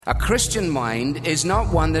A Christian mind is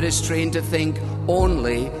not one that is trained to think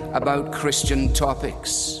only about Christian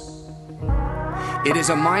topics. It is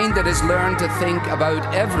a mind that has learned to think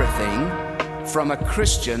about everything from a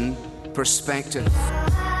Christian perspective.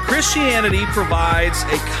 Christianity provides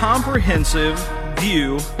a comprehensive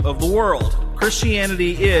view of the world.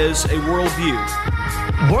 Christianity is a worldview.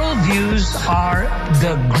 Worldviews are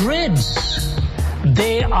the grids.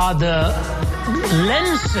 They are the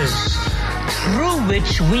lenses through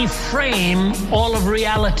which we frame all of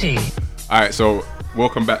reality. All right, so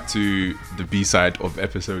welcome back to the B-side of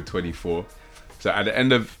episode 24. So at the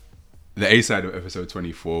end of the A-side of episode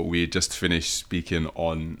 24, we had just finished speaking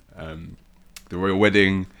on the royal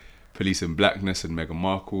wedding, policing blackness and Meghan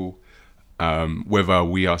Markle, whether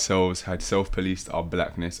we ourselves had self-policed our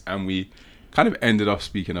blackness, and we kind of ended up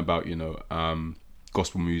speaking about,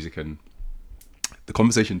 gospel music, and the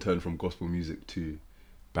conversation turned from gospel music to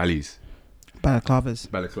balaclavas.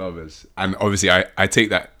 And obviously I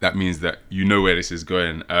take that means that you know where this is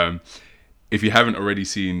going. If you haven't already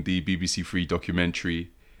seen the BBC Three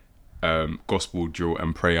documentary, Gospel, Drill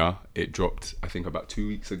and Prayer, it dropped I think about 2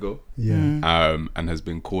 weeks ago. And has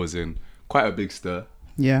been causing quite a big stir.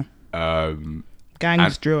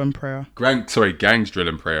 Gangs, Drill and Prayer. Gangs, Drill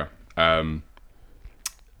and Prayer. And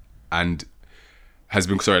has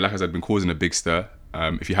been, like I said, been causing a big stir.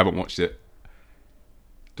 If you haven't watched it,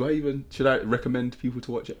 should I recommend people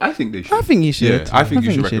to watch it? I think they should. I think you should. Yeah, I think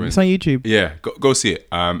you should recommend it. It's on YouTube. Yeah, go see it.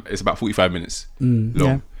 It's about 45 minutes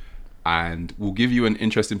long. And we'll give you an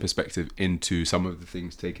interesting perspective into some of the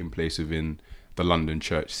things taking place within the London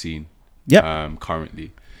church scene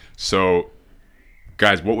currently. So,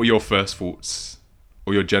 guys, what were your first thoughts,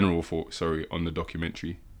 or your general thoughts, on the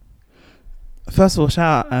documentary? First of all,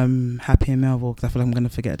 shout out Happy and Melville, because I feel like I'm going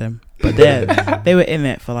to forget them. But they were in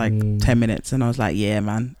it for like 10 minutes, and I was like, yeah,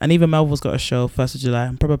 man. And even Melville's got a show, 1st of July.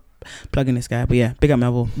 I'm probably plugging this guy, but yeah, big up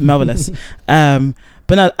Melville. Marvelous. So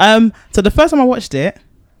the first time I watched it,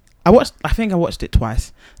 I think I watched it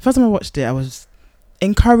twice. The first time I watched it, I was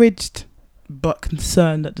encouraged but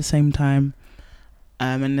concerned at the same time.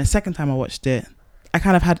 And the second time I watched it, I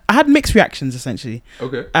had mixed reactions, essentially.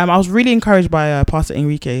 Okay. I was really encouraged by Pastor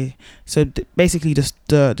Enrique. So basically, just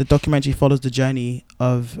the documentary follows the journey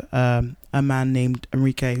of a man named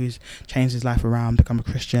Enrique who's changed his life around, become a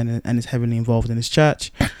Christian, and is heavily involved in his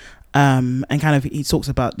church. And kind of he talks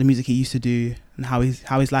about the music he used to do and how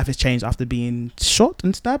his life has changed after being shot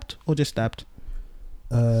and stabbed, or just stabbed.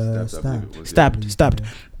 Stabbed.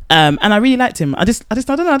 And I really liked him. I don't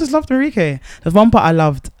know. I just loved Enrique. There's one part I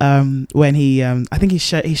loved when he, I think he's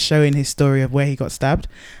showing his story of where he got stabbed,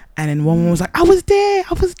 and then one was like, I was there,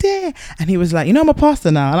 and he was like, I'm a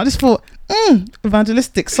pastor now, and I just thought,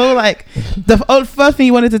 evangelistic. So like, the first thing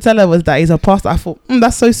he wanted to tell her was that he's a pastor. I thought,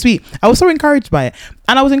 that's so sweet. I was so encouraged by it,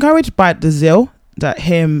 and I was encouraged by the zeal that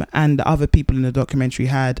him and the other people in the documentary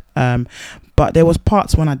had. But there was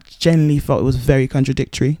parts when I genuinely felt it was very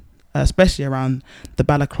contradictory. Especially around the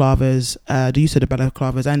balaclavas, the use of the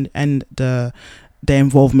balaclavas, and their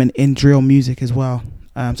involvement in drill music as well.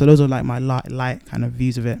 So those are like my light kind of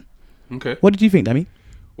views of it. Okay. What did you think, Dami?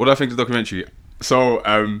 What do I think of the documentary? So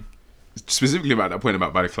specifically about that point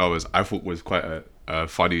about balaclavas, I thought was quite a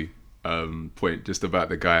funny point, just about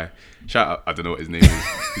the guy. Shout out, I don't know what his name is.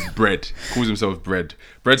 He's Bread. Calls himself Bread.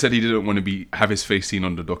 Bread said he didn't want to have his face seen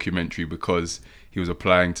on the documentary because he was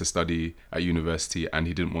applying to study at university, and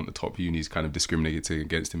he didn't want the top unis kind of discriminating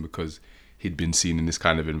against him because he'd been seen in this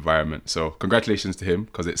kind of environment. So congratulations to him,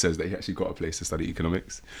 because it says that he actually got a place to study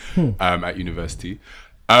economics at university.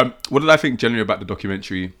 What did I think generally about the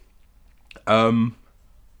documentary? I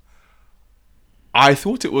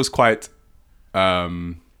thought it was quite...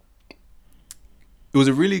 it was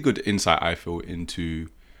a really good insight, I feel, into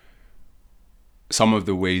some of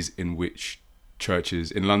the ways in which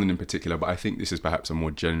churches in London in particular, but I think this is perhaps a more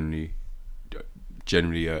generally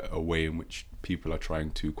a way in which people are trying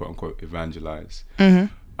to quote unquote evangelize,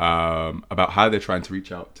 about how they're trying to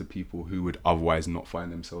reach out to people who would otherwise not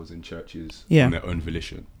find themselves in churches on their own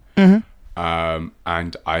volition. And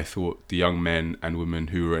I thought the young men and women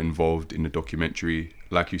who were involved in the documentary,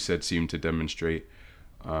 like you said, seemed to demonstrate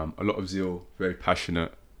a lot of zeal, very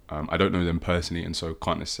passionate. I don't know them personally, and so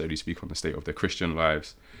can't necessarily speak on the state of their Christian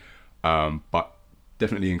lives. But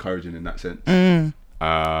definitely encouraging in that sense.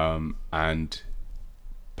 And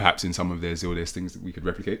perhaps in some of their zeal, there's things that we could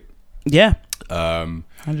replicate. Yeah.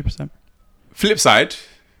 100%. Flip side,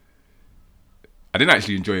 I didn't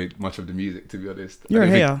actually enjoy much of the music, to be honest. You're a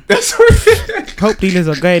hater. Sorry. Coke dealers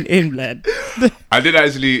are going in, lad. I did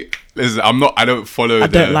actually. Listen, I don't follow. I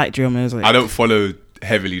don't like drill music. I don't follow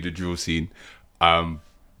heavily the drill scene.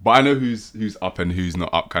 But I know who's up and who's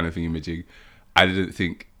not up, kind of thing. Imaging, I didn't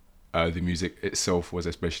think the music itself was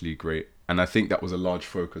especially great, and I think that was a large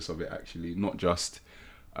focus of it actually, not just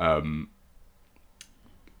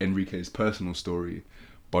Enrique's personal story,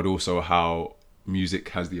 but also how music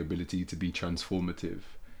has the ability to be transformative,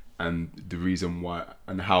 and the reason why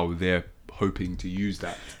and how they're hoping to use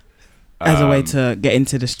that as a way to get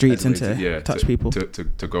into the streets and to touch people,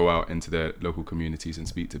 to go out into their local communities and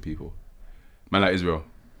speak to people. Man, like Israel.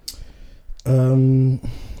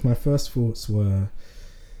 My first thoughts were,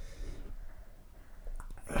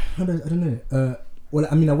 I don't know. Well,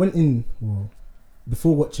 I mean, I went in. Well,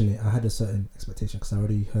 before watching it, I had a certain expectation because I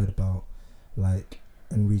already heard about like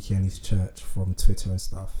Enrique and his church from Twitter and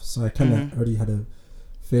stuff. So I kind of already had a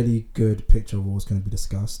fairly good picture of what was going to be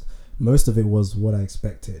discussed. Most of it was what I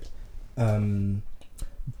expected.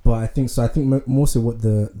 But I think more so what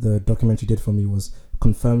the documentary did for me was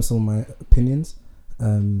confirm some of my opinions,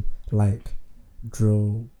 like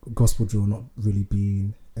gospel drill not really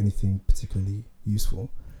being anything particularly useful.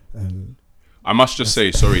 I must just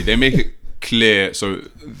say, sorry, they make it clear. So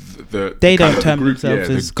they don't term themselves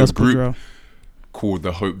as gospel drill. Called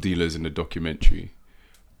the Hope Dealers in the documentary,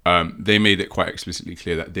 they made it quite explicitly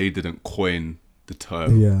clear that they didn't coin the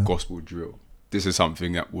term gospel drill. This is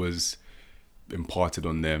something that was imparted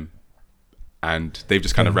on them, and they've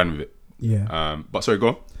just kind of ran with it. Yeah. But sorry,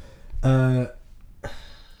 go on.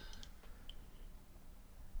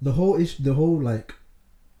 The whole like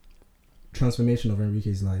transformation of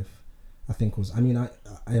Enrique's life, I think was. I mean, I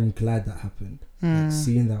am glad that happened. Like,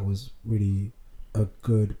 seeing that was really a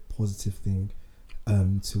good, positive thing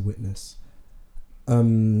to witness.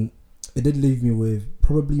 It did leave me with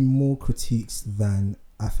probably more critiques than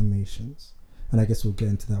affirmations, and I guess we'll get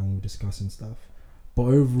into that when we're discussing stuff. But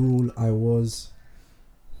overall, I was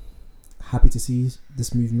happy to see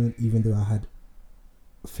this movement, even though I had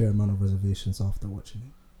a fair amount of reservations after watching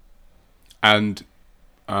it. And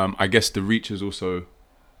I guess the reach is also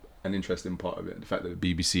an interesting part of it. The fact that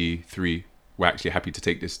BBC Three were actually happy to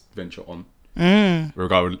take this venture on,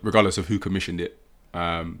 regardless of who commissioned it.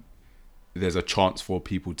 There's a chance for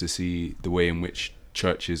people to see the way in which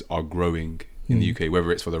churches are growing in the UK, whether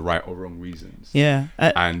it's for the right or wrong reasons. Yeah.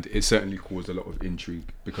 And it certainly caused a lot of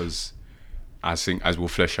intrigue because I think, as we'll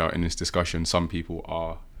flesh out in this discussion, some people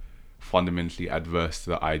are fundamentally adverse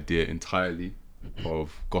to the idea entirely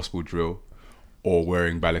of gospel drill or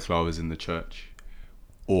wearing balaclavas in the church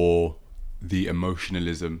or the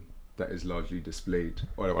emotionalism that is largely displayed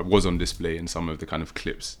or was on display in some of the kind of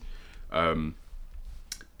clips in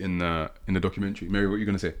the documentary. Mary, what are you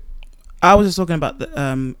going to say? I was just talking about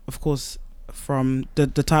the, of course, from the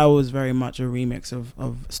title was very much a remix of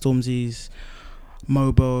Stormzy's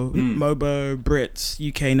Mobo Brits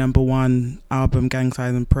UK #1 album Gang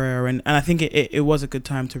Signs and Prayer, and I think it was a good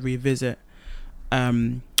time to revisit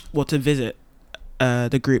to visit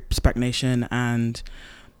the group SPAC Nation and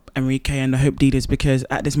Enrique and the Hope Dealers, because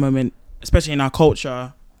at this moment, especially in our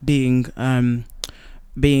culture, being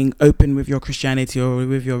open with your Christianity or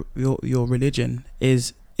with your religion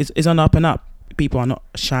is on up and up. People are not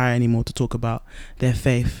shy anymore to talk about their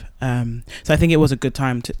faith. So I think it was a good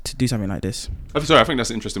time to do something like this. I'm sorry, I think that's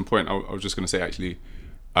an interesting point. I was just going to say, actually,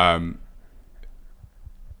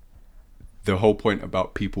 the whole point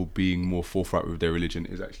about people being more forthright with their religion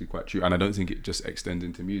is actually quite true. And I don't think it just extends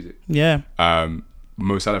into music. Yeah.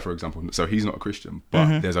 Mo Salah, for example, so he's not a Christian,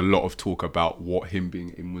 but there's a lot of talk about what him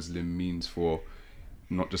being a Muslim means for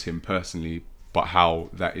not just him personally, but how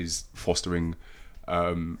that is fostering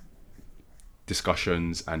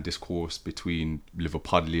discussions and discourse between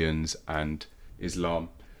Liverpudlians and Islam,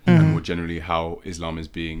 and more generally how Islam is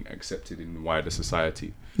being accepted in wider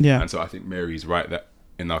society. Yeah. And so I think Mary's right that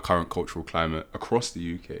in our current cultural climate across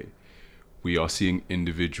the UK, we are seeing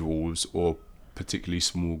individuals or particularly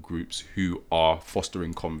small groups who are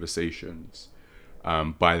fostering conversations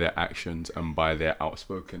by their actions and by their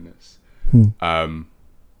outspokenness.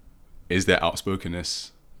 Is their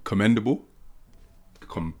outspokenness commendable?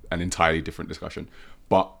 An entirely different discussion,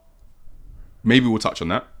 but maybe we'll touch on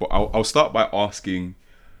that. But I'll start by asking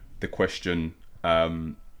the question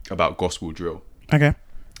about gospel drill. Okay.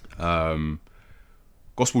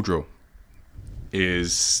 Gospel drill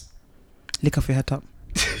is lick off your head top.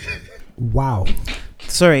 Wow.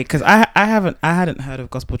 Sorry, because I hadn't heard of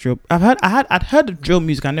gospel drill. I'd heard of drill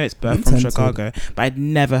music. I know it's birthed from Chicago, but I'd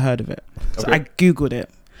never heard of it. So I googled it.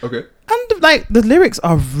 Okay. And like the lyrics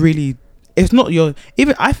are really. It's not your.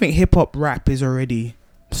 Even I think hip hop rap is already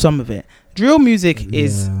some of it. Drill music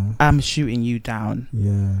is I'm shooting you down.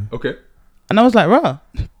 Yeah. Okay. And I was like, rah.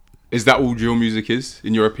 Is that all drill music is,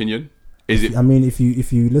 in your opinion? Is it? I mean, if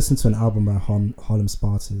you listen to an album by Harlem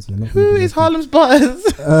Spartans, you're not. Who is Harlem Spartans?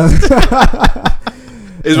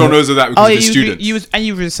 Israel knows of that because of the students.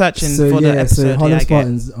 You were researching So for the episode. so Harlem I get.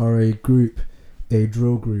 Spartans are a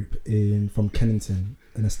drill group from Kennington,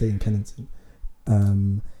 an estate in Kennington,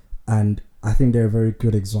 and I think they're a very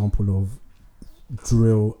good example of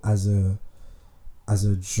drill as a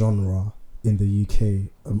genre in the UK,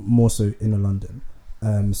 more so in London.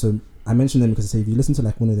 So I mentioned them because I say if you listen to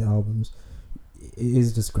like one of the albums, it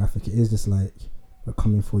is just graphic. It is just like, we're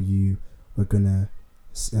coming for you. We're gonna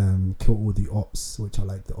kill all the ops, which are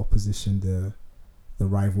like the opposition, the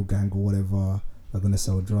rival gang or whatever. We're gonna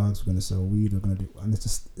sell drugs. We're gonna sell weed. We're gonna do, and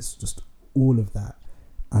it's just all of that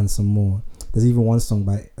and some more. There's even one song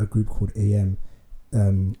by a group called AM.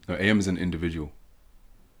 No, AM is an individual.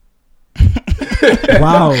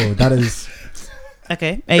 Wow, that is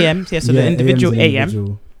Okay, AM. Yeah, so the individual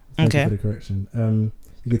AM. Thank Okay. you for the correction.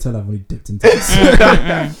 You can tell I've only dipped into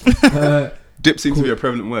this. Dip seems to be a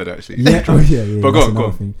prevalent word, actually. Yeah, yeah. But go that's on, go another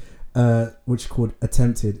on. thing. Which is called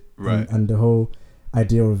Attempted. Right. And the whole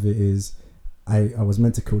idea of it is, I was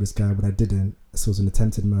meant to kill this guy, but I didn't. So it was an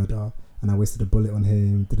attempted murder, and I wasted a bullet on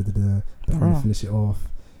him. But I'm gonna finish it off.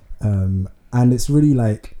 And it's really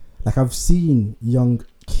like I've seen young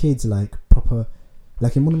kids like proper,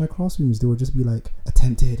 like in one of my classrooms, they would just be like,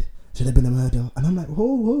 attempted. Should have been a murder. And I'm like,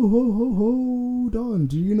 hold on.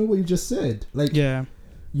 Do you know what you just said? Like, Yeah.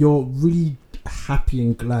 You're really happy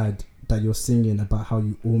and glad that you're singing about how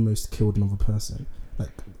you almost killed another person.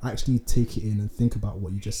 Like, actually take it in and think about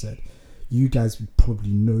what you just said. You guys would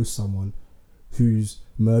probably know someone whose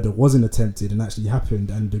murder wasn't attempted and actually happened,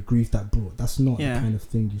 and the grief that brought. That's not the kind of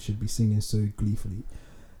thing you should be singing so gleefully.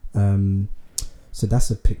 So that's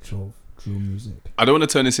a picture of drill music. I don't want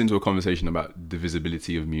to turn this into a conversation about the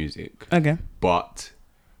visibility of music. Okay. But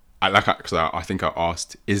I think I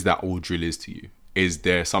asked, is that all drill is to you? Is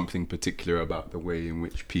there something particular about the way in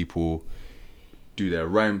which people do their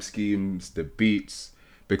rhyme schemes, the beats?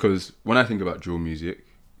 Because when I think about drill music,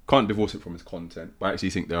 can't divorce it from its content, but I actually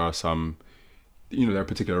think there are some, there are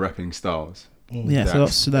particular rapping styles. Yeah, so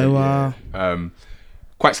that's slower.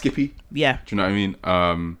 Quite skippy. Yeah. Do you know what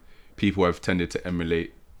I mean? People have tended to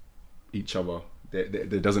emulate each other.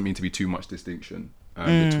 There doesn't mean to be too much distinction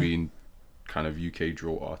between kind of UK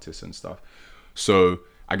drill artists and stuff. So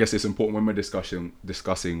I guess it's important when we're discussing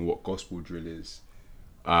what gospel drill is.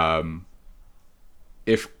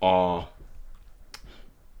 If our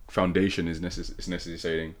foundation is necessarily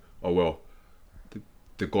saying, oh well,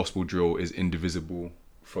 the gospel drill is indivisible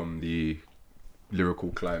from the lyrical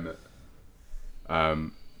climate,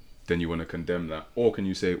 then you want to condemn that. Or can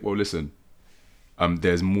you say, well, listen,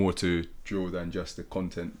 there's more to drill than just the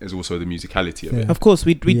content. There's also the musicality of it. Of course,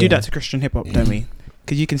 we do that to Christian hip hop, don't we?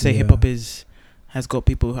 Because you can say hip hop has got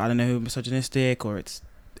people, I don't know, misogynistic or it's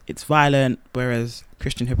violent, whereas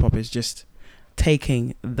Christian hip hop is just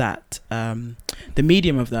taking that the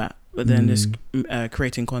medium of that, but then just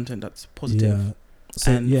creating content that's positive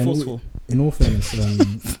and forceful. In all fairness,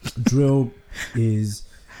 drill is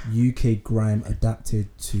UK grime adapted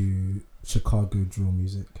to Chicago drill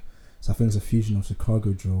music. So I think it's a fusion of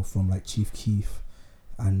Chicago drill from like Chief Keef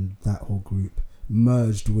and that whole group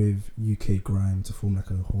merged with UK grime to form like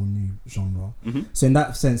a whole new genre. Mm-hmm. So in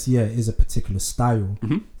that sense, it is a particular style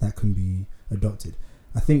that can be adopted.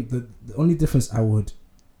 I think the only difference I would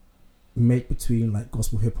make between like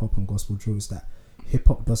gospel hip hop and gospel drill is that hip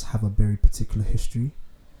hop does have a very particular history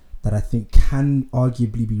that I think can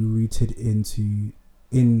arguably be rooted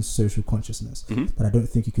in social consciousness that I don't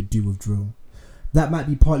think you could do with drill. That might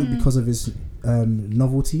be partly because of its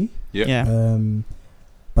novelty.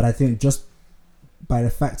 But I think just by the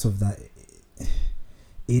fact of that,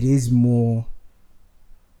 it is more,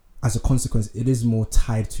 as a consequence, it is more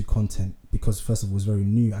tied to content because first of all, it's very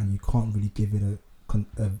new and you can't really give it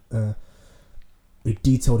a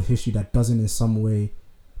detailed history that doesn't in some way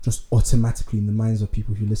just automatically in the minds of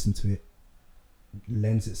people who listen to it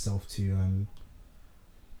lends itself to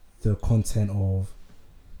the content of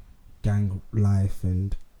gang life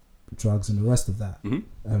and drugs and the rest of that,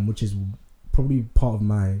 which is probably part of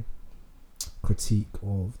my critique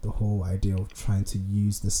of the whole idea of trying to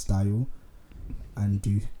use the style and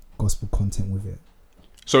do gospel content with it.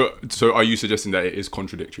 So are you suggesting that it is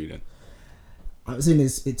contradictory then? I'm saying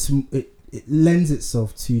it lends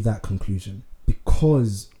itself to that conclusion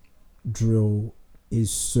because drill is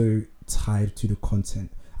so tied to the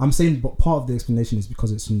content. I'm saying, but part of the explanation is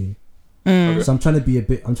because it's new. Okay. So I'm trying to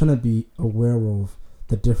be aware of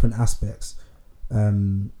the different aspects.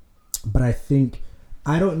 But I think,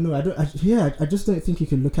 I don't know. I just don't think you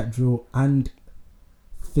can look at drill and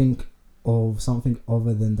think of something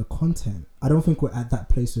other than the content. I don't think we're at that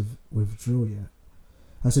place with drill yet.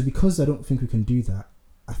 And so because I don't think we can do that,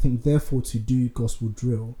 I think therefore to do gospel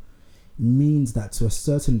drill means that to a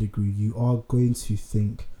certain degree you are going to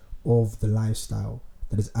think of the lifestyle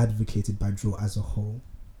that is advocated by drill as a whole.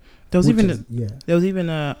 There was even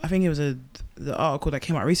I think it was the article that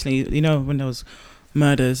came out recently, you know, when there was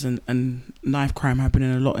murders and knife crime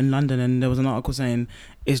happening a lot in London, and there was an article saying,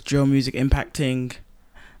 is drill music impacting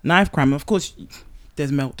knife crime? Of course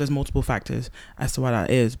there's multiple factors as to why that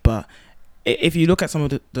is, but if you look at some of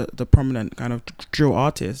the prominent kind of drill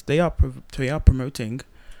artists, they are promoting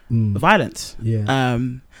violence,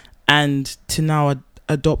 and to now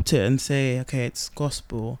adopt it and say, okay, it's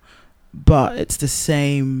gospel, but it's the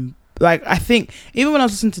same. Like, I think even when I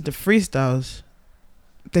was listening to the freestyles,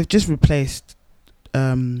 they've just replaced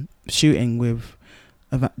shooting with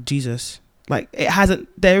Jesus. Like,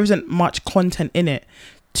 there isn't much content in it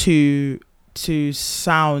to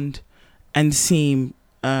sound and seem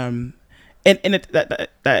in it that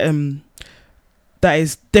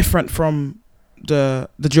is different from the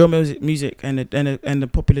drill music and the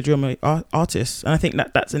popular drill artists, and I think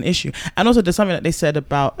that's an issue. And also there's something that they said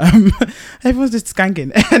about everyone's just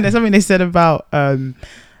skanking, and there's something they said about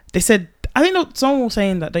they said, I think someone was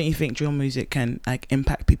saying that, don't you think drill music can like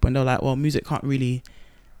impact people? And they're like, well, music can't really,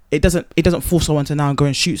 it doesn't force someone to now go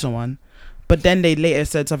and shoot someone. But then they later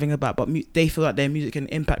said something about, but they feel like their music can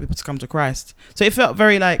impact people to come to Christ. So it felt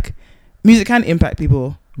very like music can impact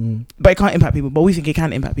people, but it can't impact people. But we think it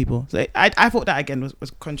can impact people. So I thought that again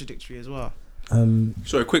was contradictory as well.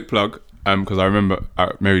 So a quick plug, because I remember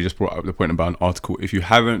Mary just brought up the point about an article. If you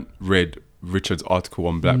haven't read Richard's article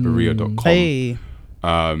on blackberea.com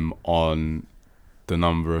on the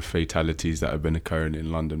number of fatalities that have been occurring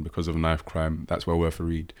in London because of knife crime, that's well worth a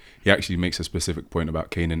read. He actually makes a specific point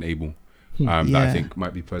about Cain and Abel. That I think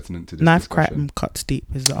might be pertinent to this Knife discussion. Crime Cuts Deep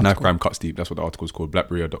is the article. Knife Crime Cuts Deep, that's what the article is called.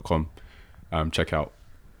 Blackberea.com. Check out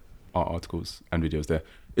our articles and videos there.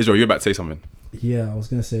 Israel, you're about to say something. Yeah, I was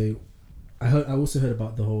gonna say, I also heard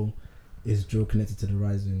about the whole is drill connected to the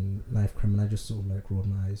rise in knife crime, and I just sort of like rolled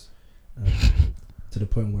my eyes to the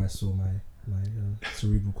point where I saw my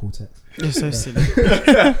cerebral cortex. You're so silly.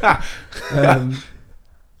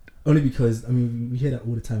 Only because, I mean, we hear that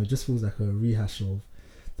all the time. It just feels like a rehash of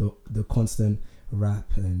the constant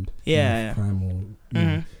rap and crime, or you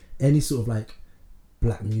know, any sort of like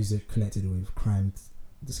black music connected with crime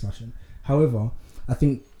discussion. However, I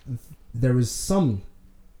think there is some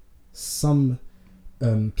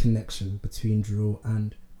connection between drill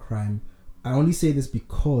and crime. I only say this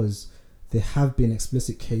because there have been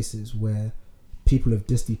explicit cases where people have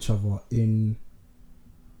dissed each other in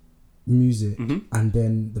music, and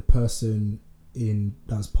then the person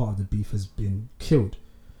that's part of the beef has been killed.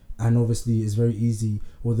 And obviously it's very easy,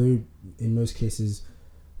 although in most cases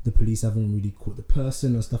the police haven't really caught the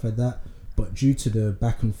person or stuff like that, but due to the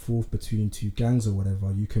back and forth between two gangs or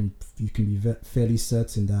whatever, you can be fairly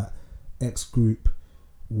certain that X group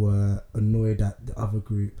were annoyed at the other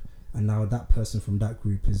group, and now that person from that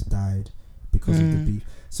group has died because of the beef.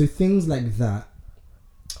 So things like that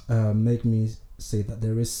make me say that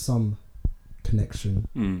there is some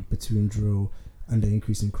connection between drill and the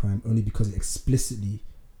increase in crime, only because explicitly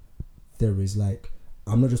there is, like,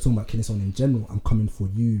 I'm not just talking about killing someone in general, I'm coming for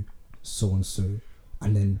you, so and so,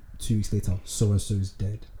 and then 2 weeks later so and so is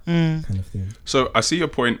dead, kind of thing. So I see your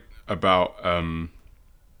point about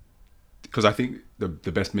because I think the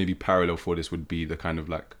best maybe parallel for this would be the kind of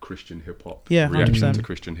like Christian hip hop reaction 100%. to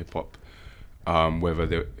Christian hip hop,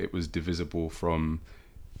 whether it was divisible from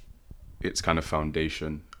its kind of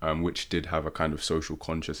foundation, which did have a kind of social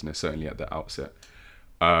consciousness certainly at the outset.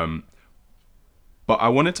 But I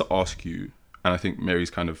wanted to ask you, and I think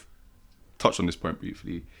Mary's kind of touched on this point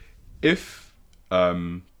briefly, if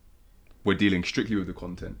we're dealing strictly with the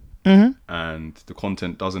content, and the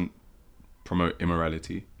content doesn't promote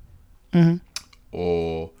immorality,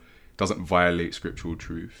 or doesn't violate scriptural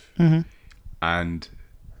truth, and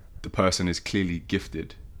the person is clearly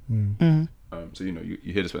gifted, so you know you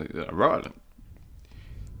hear this, right?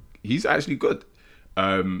 He's actually good,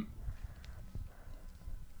 and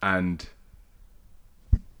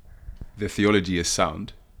the theology is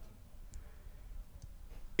sound.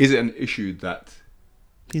 Is it an issue that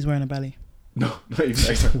He's wearing a belly? No, not even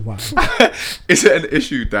that. Wow. Is it an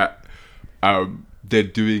issue that they're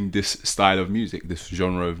doing this style of music, this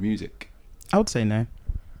genre of music? I would say no.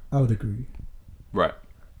 I would agree. Right.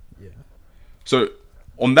 Yeah. So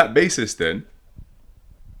on that basis then,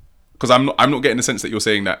 because I'm not getting the sense that you're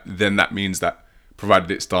saying that then that means that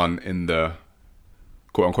provided it's done in the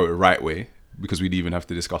quote unquote right way, because we'd even have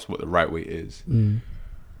to discuss what the right way is.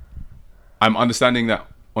 I'm understanding that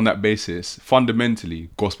on that basis, fundamentally,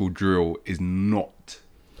 gospel drill is not.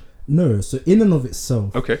 No, so in and of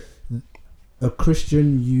itself, Okay. a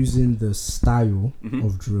Christian using the style Mm-hmm.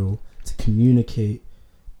 of drill to communicate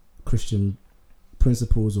Christian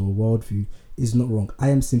principles or worldview is not wrong. I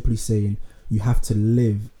am simply saying you have to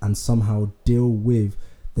live and somehow deal with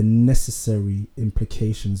the necessary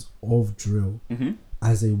implications of drill Mm-hmm.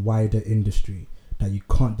 as a wider industry that you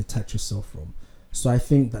can't detach yourself from. So I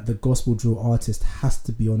think that the gospel drill artist has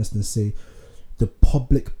to be honest and say the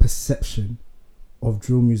public perception of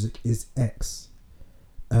drill music is X.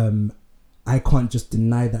 I can't just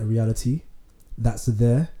deny that reality that's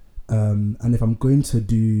there. And if I'm going to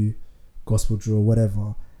do gospel drill or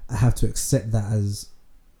whatever, I have to accept that as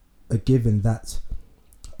a given that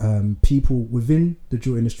people within the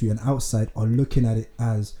drill industry and outside are looking at it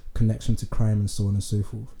as connection to crime and so on and so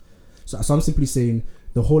forth. So I'm simply saying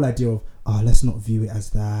the whole idea of let's not view it as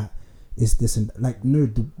that, is this and like, no,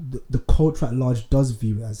 the culture at large does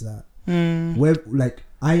view it as that. Where like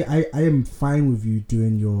I am fine with you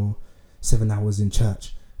doing your 7 hours in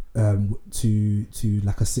church to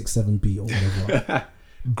like a 6-7 beat or whatever.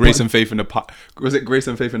 Grace and Faith in the was it Grace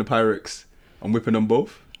and Faith in the Pyrex? I'm whipping them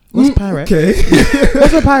both. What's Pyrex? Okay.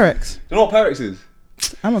 What's a Pyrex? Do you know what Pyrex is?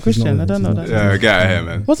 I'm a Christian. I don't know that. Yeah, get out of here,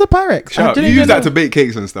 man. What's a Pyrex? Shut up. You use that to bake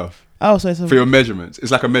cakes and stuff Oh, so it's a... for your measurements.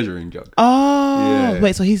 It's like a measuring jug. Oh, Yeah.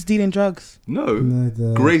 wait. So he's dealing drugs. No,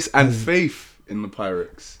 the- Grace and Faith in the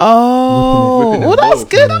Pyrex. Oh, Whipping it well, that's both.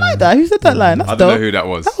 good. I like that. Who said that line? That's I don't know dope. who that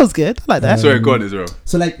was. That was good. I like that. Sorry, go on, Israel.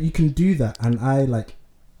 So like you can do that, and I like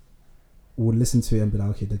would listen to it and be like,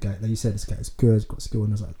 okay, the guy, like you said, this guy is good, he's got skill,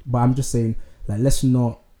 and it's like, but I'm just saying, like, let's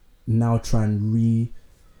not now try and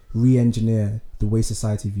re-engineer the way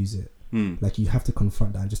society views it. Like you have to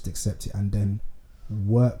confront that and just accept it, and then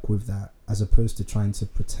work with that, as opposed to trying to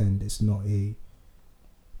pretend it's not a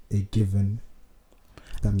given.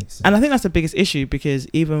 If that makes sense. And I think that's the biggest issue, because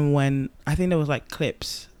even when I think there was like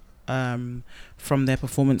clips from their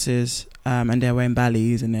performances and they're wearing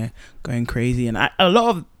ballys and they're going crazy, and a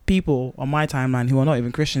lot of people on my timeline who are not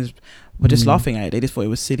even Christians were just laughing at it. They just thought it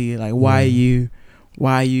was silly. Like, why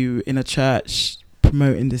are you in a church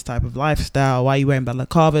promoting this type of lifestyle? Why are you wearing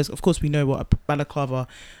balaclavas? Of course we know what a balaclava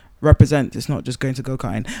represents. It's not just going to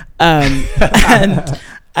go-karting.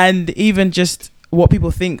 And even just what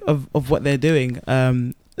people think of what they're doing.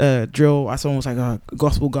 Drill, I saw almost like a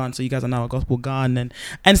gospel gun, so you guys are now a gospel gun,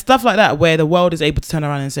 and stuff like that, where the world is able to turn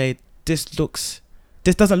around and say, this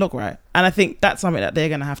doesn't look right. And I think that's something that they're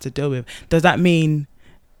going to have to deal with. Does that mean,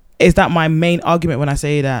 is that my main argument when I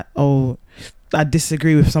say that, I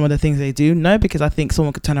disagree with some of the things they do? No, because I think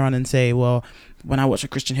someone could turn around and say, well, when I watch a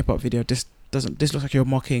Christian hip hop video, this looks like you're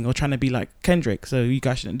mocking or trying to be like Kendrick, so you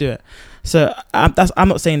guys shouldn't do it. So I'm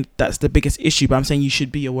not saying that's the biggest issue, but I'm saying you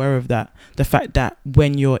should be aware of that. The fact that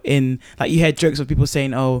when you're in, like, you hear jokes of people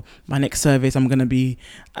saying, oh, my next service, I'm going to be,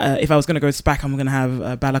 if I was going to go to SPAC, I'm going to have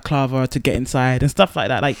a balaclava to get inside and stuff like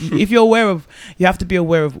that. Like, if you're aware of, you have to be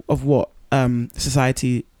aware of what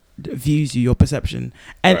society views you, your perception,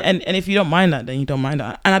 and if you don't mind that, then you don't mind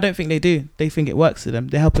that. And I don't think they do. They think it works for them.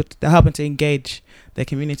 They're helping to engage their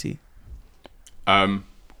community.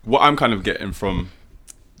 What I'm kind of getting from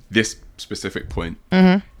this specific point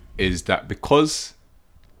is that because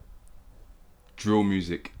drill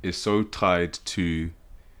music is so tied to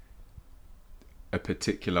a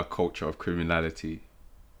particular culture of criminality,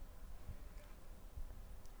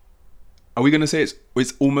 are we going to say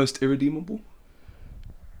it's almost irredeemable?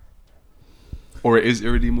 Or it is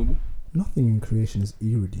irredeemable? Nothing in creation is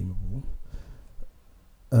irredeemable.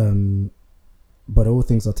 But all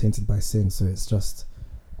things are tainted by sin, so it's just...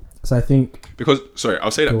 So I think... Because, sorry,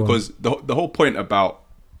 I'll say that because the whole point about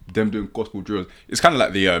them doing gospel drills, it's kind of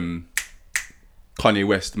like the Kanye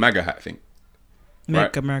West MAGA hat thing.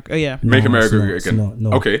 Make America... Oh, yeah. Make No, America it's great not, again.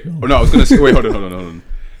 no, Okay. no. Oh, no, I was going to say... Wait, hold on.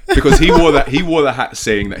 Because he wore the hat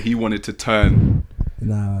saying that he wanted to turn...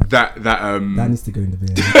 Nah, That needs to go in the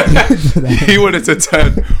bin. he wanted to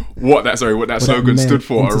turn what that slogan stood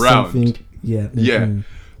for around. Yeah.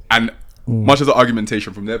 And much of the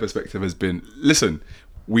argumentation from their perspective has been, listen,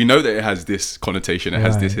 we know that it has this connotation, it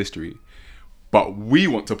has this history, but we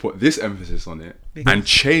want to put this emphasis on it and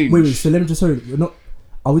change. Wait, so let me just... Sorry,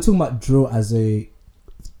 are we talking about drill as a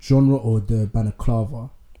genre or the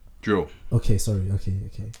balaclava? Drill. Okay, sorry. Okay.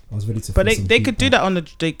 I was ready to... But they could do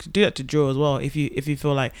that they could do that to drill as well. If you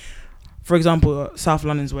feel like, for example, South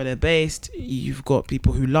London's where they're based, you've got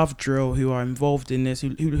people who love drill, who are involved in this,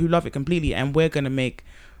 who love it completely, and we're gonna make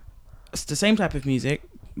the same type of music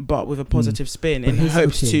but with a positive spin in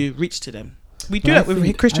hopes to reach to them. We do that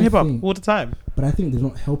with Christian hip hop all the time. But I think they're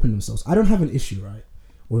not helping themselves. I don't have an issue, right,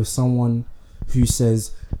 or with someone who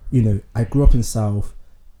says, you know, I grew up in South,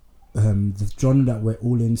 the genre that we're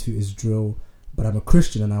all into is drill, but I'm a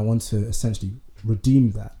Christian and I want to essentially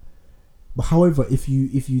redeem that. But however, if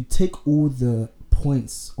you take all the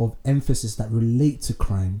points of emphasis that relate to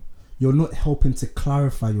crime, you're not helping to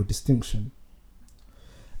clarify your distinction.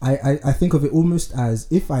 I think of it almost as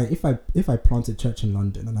if I plant a church in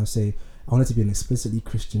London and I say I want it to be an explicitly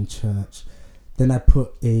Christian church, then I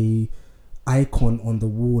put a icon on the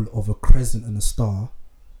wall of a crescent and a star,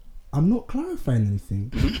 I'm not clarifying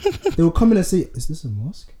anything. They will come in and say, is this a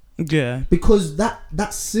mosque? Yeah. Because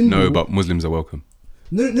that symbol... No, but Muslims are welcome.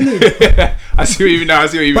 No. I see what you mean now.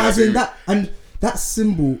 But as in that, and that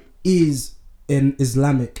symbol is an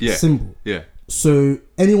Islamic symbol. Yeah. So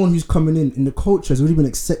anyone who's coming in the culture has already been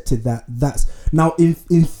accepted that's... Now, in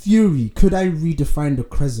theory, could I redefine the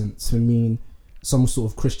crescent to mean some sort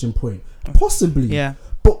of Christian point? Possibly. Yeah.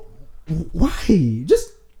 But why?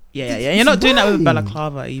 Just... Yeah. You're not doing that with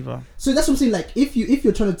balaclava either. So that's what I'm saying. Like, if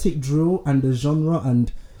you're trying to take drill and the genre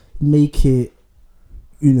and make it,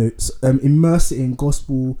 you know, immerse it in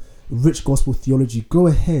rich gospel theology, go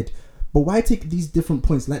ahead. But why take these different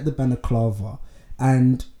points like the balaclava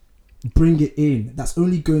and bring it in? That's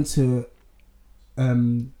only going to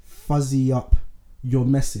fuzzy up your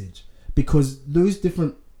message, because those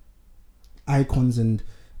different icons and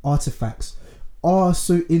artifacts are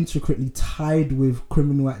so intricately tied with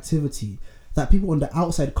criminal activity that people on the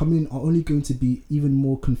outside coming in are only going to be even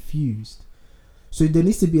more confused. So there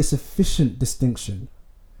needs to be a sufficient distinction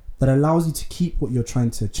that allows you to keep what you're trying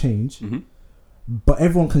to change, but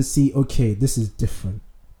everyone can see, okay, this is different.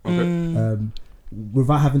 Okay.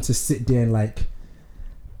 Without having to sit there and like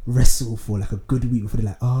wrestle for like a good week before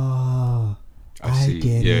they're like, I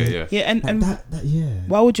get it. Yeah, and that,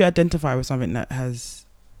 why would you identify with something that has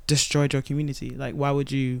destroyed your community? Like, why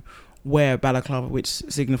would you wear balaclava, which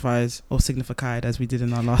signifies or signified, as we did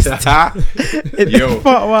in our last part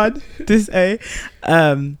one, this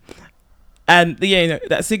and you know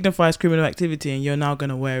that signifies criminal activity, and you're now going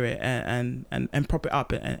to wear it and prop it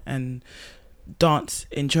up and dance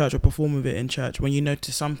in church or perform with it in church, when you know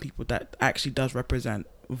to some people that actually does represent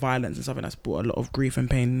violence and something that's brought a lot of grief and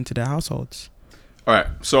pain into their households. All right,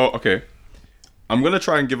 so okay, I'm gonna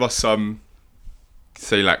try and give us some,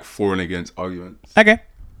 say, like for and against arguments. Okay.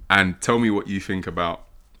 And tell me what you think about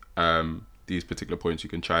these particular points. You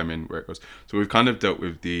can chime in where it goes. So we've kind of dealt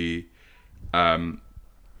with the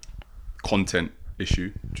content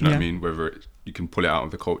issue. Do you know what I mean? Whether you can pull it out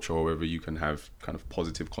of the culture or whether you can have kind of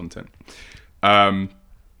positive content.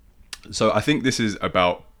 So I think this is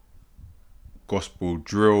about gospel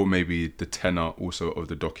drill, maybe the tenor also of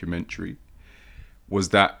the documentary, was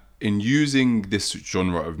that in using this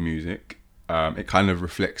genre of music, it kind of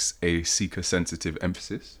reflects a seeker-sensitive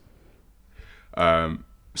emphasis.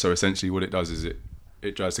 So essentially what it does is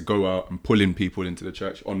it tries to go out and pull in people into the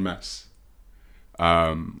church en masse,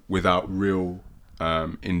 without real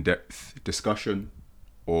in-depth discussion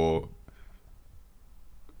or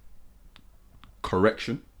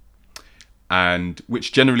correction, and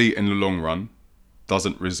which generally in the long run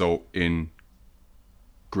doesn't result in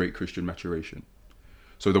great Christian maturation.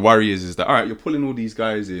 So the worry is that, all right, you're pulling all these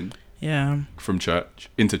guys in from church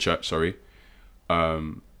into church,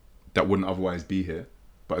 that wouldn't otherwise be here,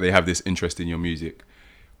 but they have this interest in your music,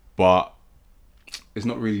 but it's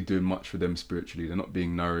not really doing much for them spiritually. They're not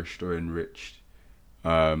being nourished or enriched.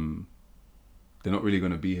 They're not really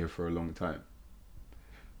going to be here for a long time.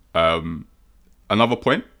 Another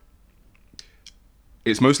point,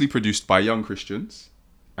 it's mostly produced by young Christians,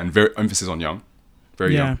 and very emphasis on young,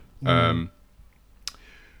 very young,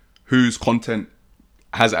 whose content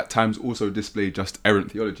has at times also displayed just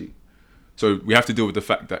errant theology. So we have to deal with the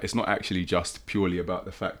fact that it's not actually just purely about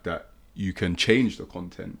the fact that you can change the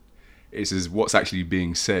content. It's as what's actually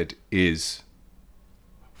being said is,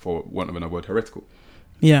 for want of another word, heretical.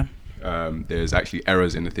 Yeah. There's actually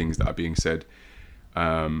errors in the things that are being said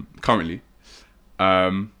currently.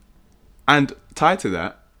 And tied to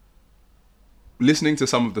that, listening to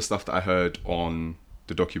some of the stuff that I heard on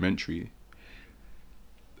the documentary,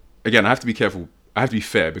 again, I have to be careful. I have to be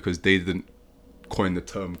fair, because they didn't coin the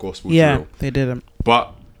term gospel drill. Yeah, they didn't.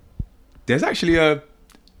 But there's actually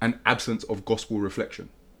an absence of gospel reflection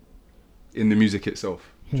in the music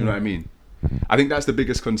itself. Do you know what I mean? I think that's the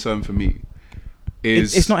biggest concern for me.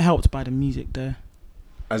 It's not helped by the music though.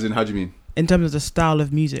 As in, how do you mean? In terms of the style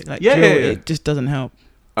of music, like drill, it just doesn't help.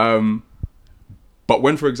 But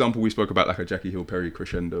when, for example, we spoke about like a Jackie Hill Perry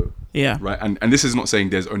crescendo, right? And this is not saying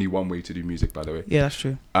there's only one way to do music, by the way. Yeah, that's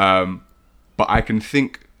true. But I can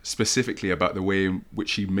think specifically about the way in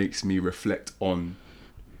which he makes me reflect on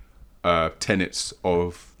tenets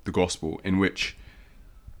of the gospel, in which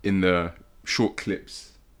in the short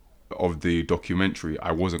clips of the documentary,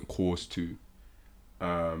 I wasn't caused to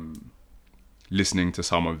listening to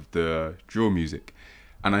some of the drill music.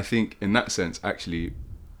 And I think in that sense, actually,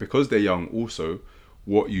 because they're young also,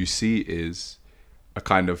 what you see is a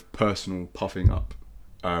kind of personal puffing up,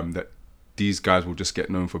 that these guys will just get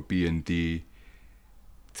known for being the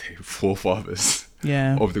forefathers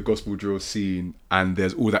of the gospel drill scene. And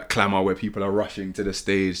there's all that clamour where people are rushing to the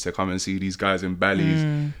stage to come and see these guys in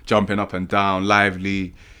bellies, jumping up and down,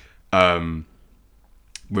 lively,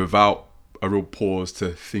 without a real pause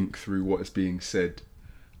to think through what is being said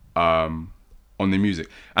on the music.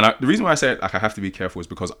 And the reason why I say it, like, I have to be careful is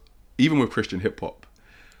because even with Christian hip hop,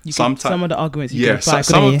 some of the arguments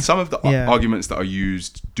some of the arguments that are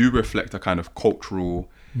used do reflect a kind of cultural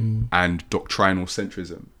and doctrinal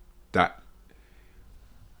centrism that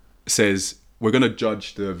says we're going to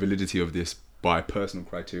judge the validity of this by personal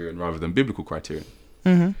criterion rather than biblical criterion.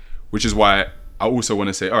 Which is why I also want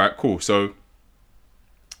to say, all right, cool, so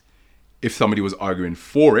if somebody was arguing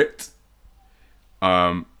for it,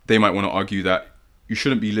 they might want to argue that you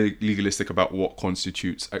shouldn't be legalistic about what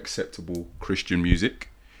constitutes acceptable Christian music.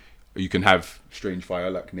 You can have strange fire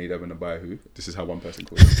like Nadab and Abihu. This is how one person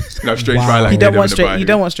calls it. You can have strange fire like Nadab and Abihu. You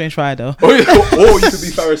don't want strange fire though. Or you could be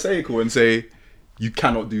pharisaical and say you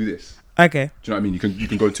cannot do this. Okay. Do you know what I mean? You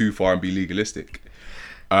can go too far and be legalistic.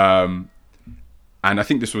 And I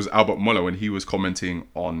think this was Albert Muller when he was commenting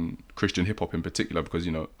on Christian hip hop in particular, because,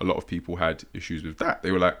 you know, a lot of people had issues with that.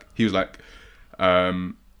 He was like,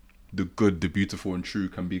 the good, the beautiful and true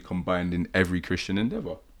can be combined in every Christian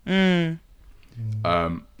endeavor.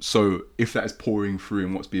 So if that is pouring through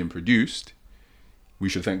in what's being produced, we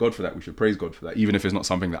should thank God for that. We should praise God for that, even if it's not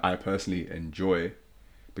something that I personally enjoy,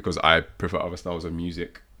 because I prefer other styles of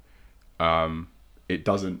music. It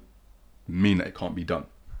doesn't mean that it can't be done.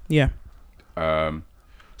 Yeah.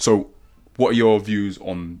 So what are your views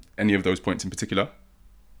on any of those points in particular?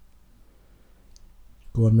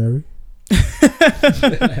 Go on, Mary.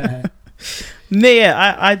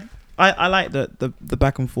 I like the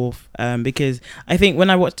back and forth, because I think when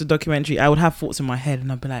I watched the documentary, I would have thoughts in my head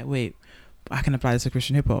and I'd be like, wait, I can apply this to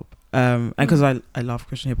Christian hip hop, and because I love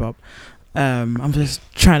Christian hip hop, I'm just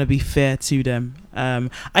trying to be fair to them.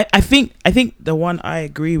 I think the one I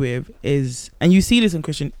agree with is, and you see this in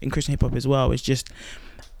Christian hip hop as well, is just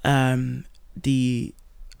the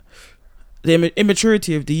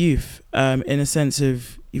immaturity of the youth, in a sense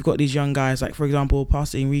of, you've got these young guys, like for example,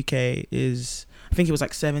 Pastor Enrique is, I think he was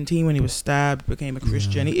like 17 when he was stabbed, became a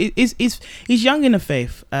Christian. He's young in the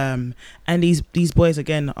faith, and these boys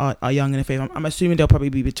again are young in the faith. I'm assuming they'll probably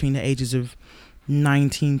be between the ages of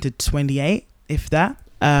 19 to 28, if that.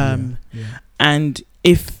 And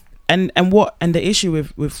the issue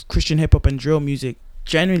with Christian hip hop and drill music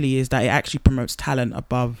generally is that it actually promotes talent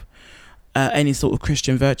above any sort of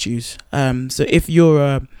Christian virtues. So if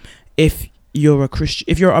you're a Christian,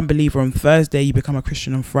 if you're an unbeliever on Thursday, you become a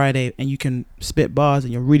Christian on Friday, and you can spit bars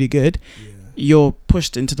and you're really good, you're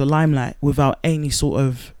pushed into the limelight without any sort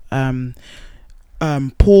of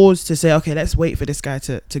pause to say, okay, let's wait for this guy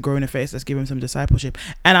to grow in the face, let's give him some discipleship.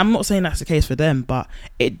 And I'm not saying that's the case for them, but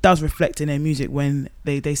it does reflect in their music when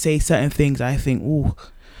they say certain things. I think, ooh,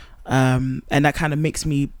 and that kind of makes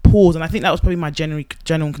me pause. And I think that was probably my genuine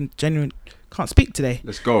can't speak today.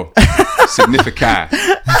 Let's go. Significant.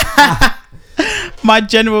 My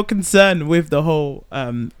general concern with the whole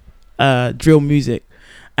drill music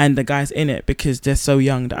and the guys in it, because they're so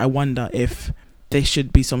young, that I wonder if there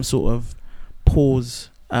should be some sort of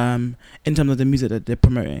pause in terms of the music that they're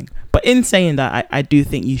promoting. But in saying that, I do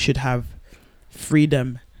think you should have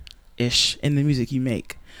freedom-ish in the music you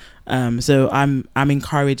make. So I'm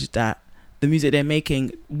encouraged that the music they're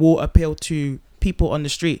making will appeal to people on the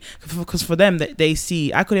street, because for them, that they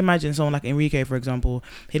see, I could imagine someone like Enrique, for example,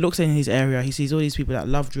 he looks in his area, he sees all these people that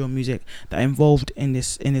love drill music, that are involved in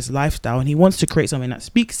this lifestyle, and he wants to create something that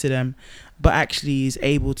speaks to them, but actually is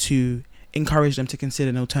able to encourage them to consider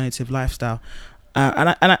an alternative lifestyle.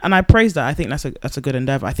 And I praise that. I think that's a good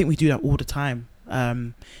endeavor. I think we do that all the time,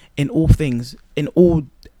 in all things, in all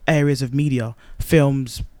areas of media,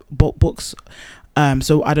 films, books.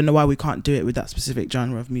 So I don't know why we can't do it with that specific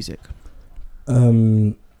genre of music.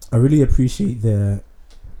 I really appreciate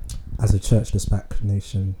as a church, the SPAC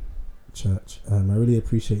Nation Church, I really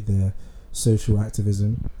appreciate their social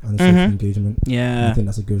activism and social engagement. Yeah, I think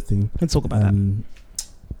that's a good thing. Let's talk about that.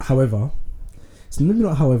 However, it's maybe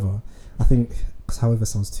not however, I think, because however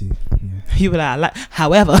sounds too, you were like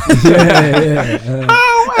however. I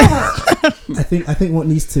think what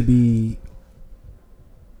needs to be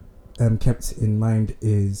kept in mind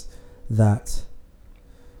is that,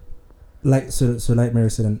 like like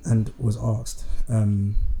Mary said and was asked,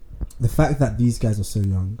 the fact that these guys are so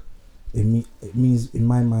young, it means in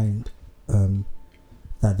my mind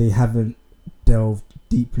that they haven't delved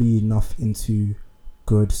deeply enough into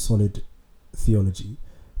good, solid theology,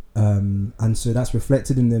 and so that's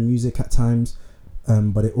reflected in their music at times,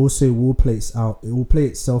 but it also will play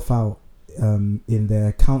itself out in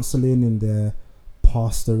their counseling, in their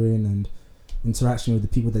pastoring and interaction with the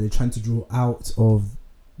people that they're trying to draw out of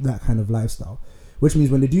that kind of lifestyle. Which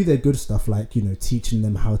means when they do their good stuff, like, you know, teaching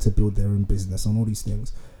them how to build their own business and all these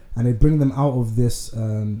things, and they bring them out of this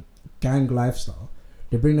gang lifestyle,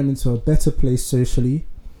 they bring them into a better place socially,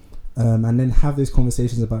 and then have those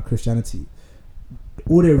conversations about Christianity.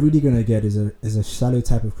 All they're really going to get is a shallow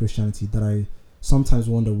type of Christianity that I sometimes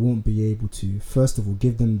wonder won't be able to, first of all,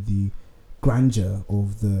 give them the grandeur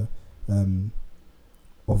of the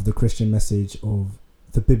Christian message, of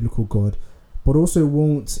the biblical God, but also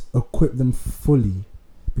won't equip them fully,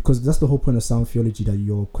 because that's the whole point of sound theology, that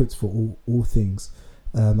you're equipped for all things,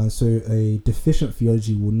 and so a deficient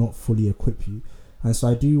theology will not fully equip you. And so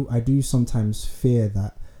I do sometimes fear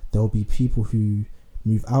that there will be people who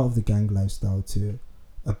move out of the gang lifestyle to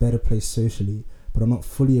a better place socially, but are not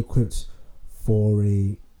fully equipped for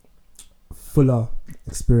a fuller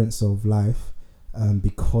experience of life,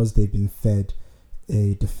 because they've been fed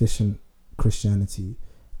a deficient Christianity.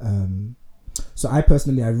 So I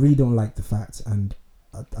really don't like the fact, and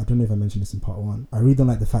I don't know if I mentioned this in part 1, I really don't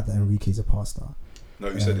like the fact that Enrique is a pastor. No,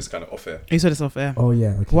 you said it's kind of off air. You said it's off air. Oh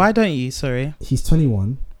yeah, okay. Why don't you? Sorry. He's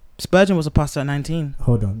 21. Spurgeon was a pastor at 19.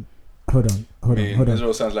 Hold on.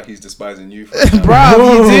 Israel sounds like he's despising you.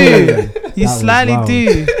 Bro, you do. You slightly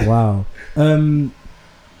do. Wow. The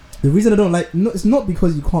reason I don't like, it's not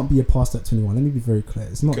because you can't be a pastor at 21. Let me be very clear.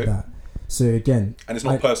 It's not that. So again, and it's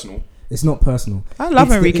not personal. It's not personal. I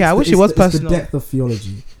love Enrique. I wish it was personal. It's the depth of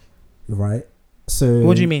theology, right? So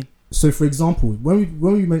what do you mean? So for example, when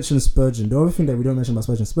we mention Spurgeon, the other thing that we don't mention about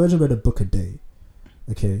Spurgeon read a book a day.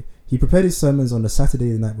 Okay, he prepared his sermons on the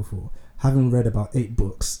Saturday the night before, having read about 8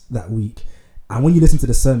 books that week, and when you listen to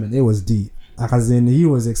the sermon, it was deep. Like, as in, he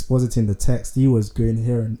was expositing the text, he was going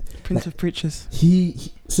here and Prince of Preachers.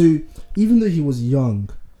 So even though he was young,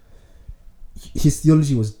 his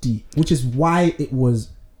theology was deep, which is why it was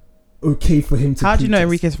okay for him to. How do you know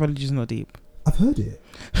Enrique's theology is not deep? I've heard it.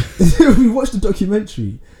 We watched the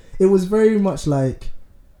documentary. It was very much like,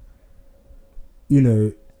 you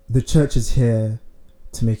know, the church is here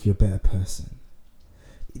to make you a better person.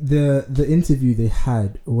 The interview they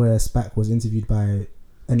had where SPAC was interviewed by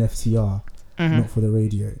NFTR, not for the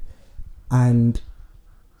radio, and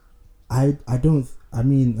it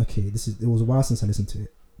was a while since I listened to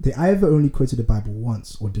it. They either only quoted the Bible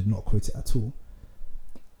once or did not quote it at all.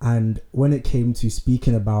 And when it came to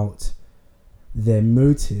speaking about their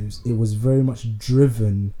motives, it was very much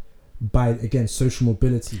driven by, again, social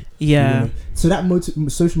mobility. Yeah. So that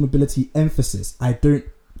social mobility emphasis, I don't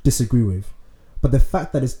disagree with. But the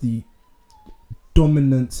fact that it's the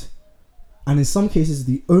dominant, and in some cases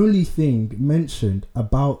the only thing mentioned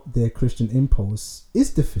about their Christian impulse, is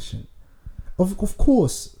deficient. Of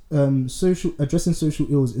course, addressing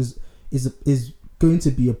social ills is going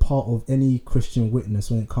to be a part of any Christian witness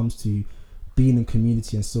when it comes to being in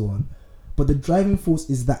community and so on. But the driving force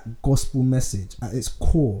is that gospel message at its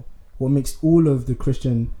core. What makes all of the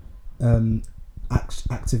Christian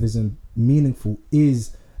activism meaningful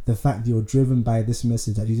is the fact that you're driven by this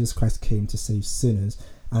message that Jesus Christ came to save sinners,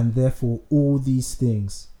 and therefore all these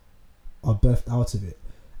things are birthed out of it.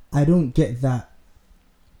 I don't get that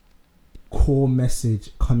core message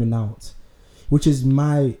coming out, which is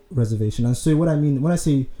my reservation. And so what I mean when I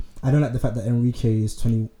say I don't like the fact that Enrique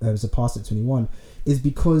is a pastor at 21, is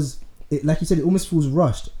because it, like you said, it almost feels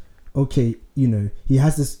rushed. Okay, you know, he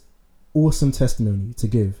has this awesome testimony to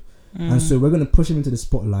give, and so we're going to push him into the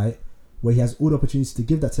spotlight where he has all the opportunities to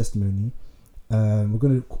give that testimony. We're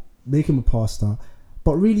going to make him a pastor,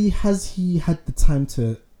 but really, has he had the time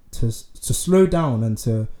to slow down and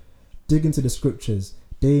to dig into the scriptures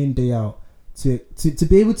day in, day out, to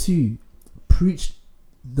be able to preach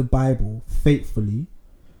the Bible faithfully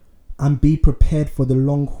and be prepared for the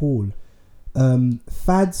long haul?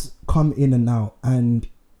 Fads come in and out, and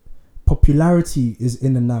popularity is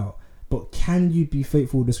in and out, but can you be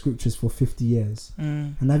faithful to the scriptures for 50 years?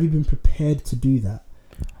 And have you been prepared to do that?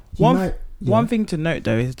 One thing to note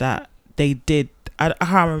though is that they did,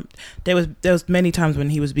 there was many times when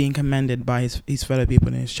he was being commended by his fellow people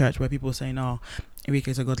in his church, where people were saying, oh,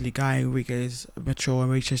 Enrique's a godly guy, Enrique is mature,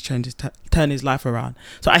 Enrique's turned his life around.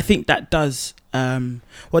 So I think that does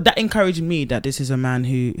that encouraged me that this is a man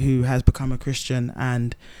who has become a Christian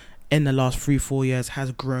and in the last 3-4 years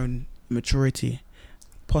has grown maturity,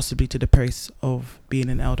 possibly to the place of being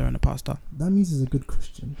an elder and a pastor. That means he's a good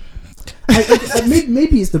Christian.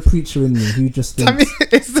 Maybe it's the preacher in me who just thinks... I mean,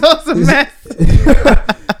 it's also a mess.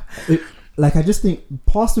 I just think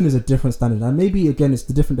pastoring is a different standard. And maybe, again, it's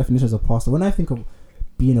the different definitions of pastor. When I think of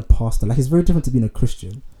being a pastor, it's very different to being a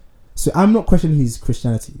Christian. So I'm not questioning his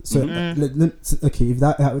Christianity. So, okay, if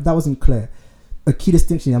that wasn't clear, a key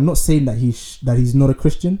distinction, I'm not saying that he's not a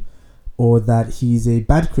Christian or that he's a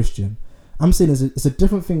bad Christian. I'm saying it's a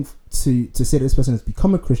different thing to say that this person has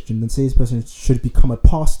become a Christian than say this person should become a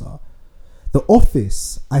pastor. The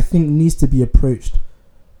office, I think, needs to be approached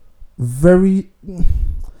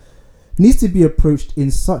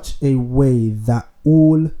in such a way that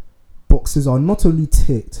all boxes are not only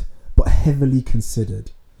ticked but heavily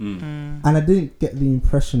considered. And I didn't get the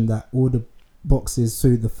impression that all the boxes,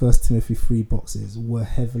 so the 1 Timothy 3 boxes, were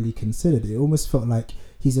heavily considered. It almost felt like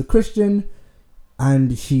he's a Christian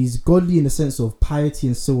and he's godly in the sense of piety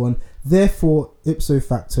and so on. Therefore, ipso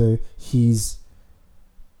facto, he's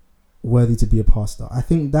worthy to be a pastor. I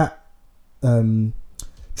think that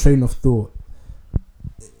train of thought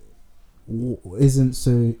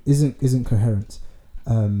isn't coherent,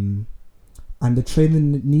 and the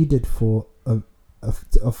training needed for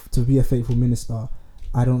to be a faithful minister,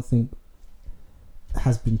 I don't think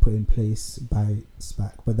has been put in place by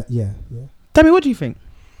SPAC. But Tammy, what do you think?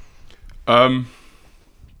 I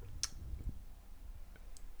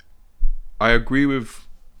agree with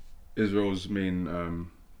Israel's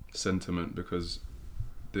main sentiment, because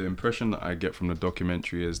the impression that I get from the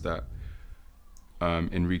documentary is that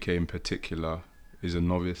Enrique in particular is a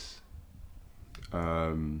novice,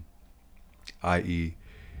 i.e.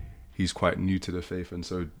 he's quite new to the faith, and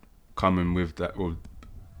so coming with that, or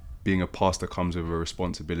being a pastor, comes with a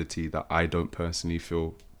responsibility that I don't personally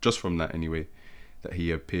feel, just from that anyway, that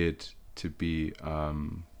he appeared to be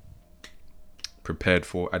prepared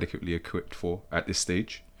for, adequately equipped for at this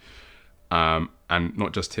stage. And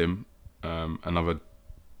not just him, another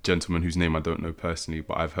gentleman whose name I don't know personally,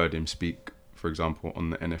 but I've heard him speak, for example,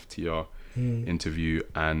 on the NFTR interview,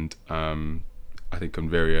 and I think on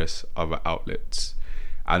various other outlets.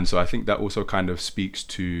 And so I think that also kind of speaks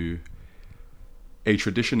to a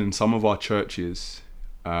tradition in some of our churches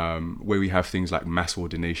where we have things like mass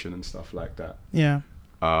ordination and stuff like that. Yeah.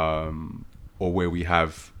 Or where we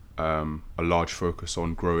have a large focus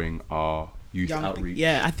on growing our youth outreach.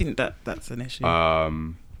 Yeah, I think that's an issue.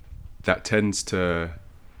 That tends to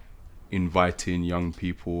invite in young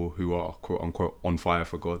people who are quote unquote on fire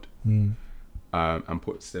for God, and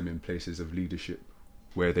puts them in places of leadership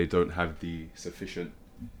where they don't have the sufficient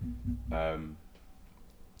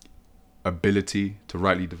ability to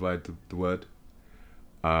rightly divide the word,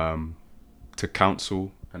 to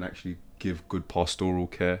counsel and actually give good pastoral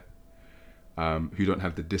care, who don't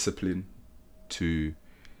have the discipline to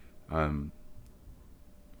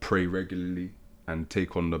pray regularly and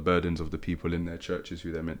take on the burdens of the people in their churches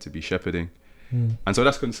who they're meant to be shepherding. And so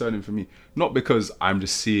that's concerning for me, not because I'm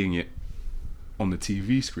just seeing it on the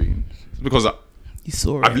TV screen, it's because you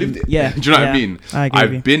saw it. I've lived it. Yeah. Do you know what I mean?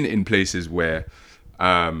 I've been in places where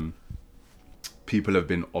people have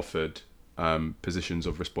been offered positions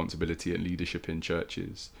of responsibility and leadership in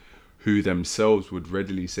churches who themselves would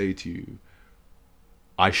readily say to you,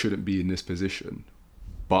 I shouldn't be in this position,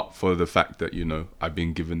 but for the fact that, you know, I've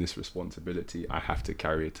been given this responsibility, I have to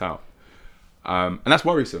carry it out. And that's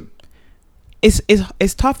worrisome.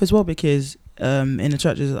 It's tough as well, because in the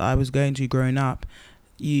churches that I was going to growing up,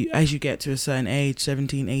 as you get to a certain age,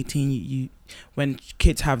 17, 18, when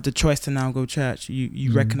kids have the choice to now go to church,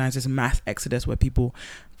 you recognize there's a mass exodus where people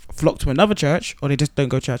flock to another church or they just don't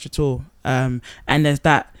go to church at all. And there's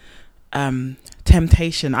that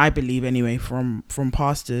temptation, I believe anyway, from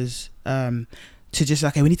pastors to just,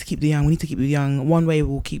 okay, we need to keep the young. One way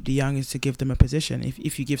we'll keep the young is to give them a position.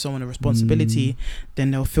 If you give someone a responsibility,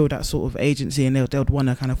 then they'll feel that sort of agency and they'll want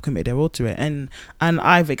to kind of commit their all to it. And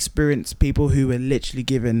I've experienced people who were literally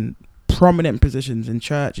given prominent positions in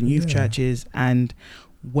church and youth churches and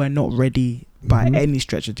were not ready by any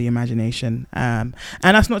stretch of the imagination. And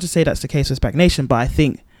that's not to say that's the case with SPAC Nation, but I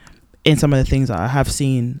think in some of the things that I have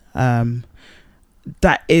seen,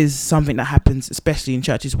 that is something that happens, especially in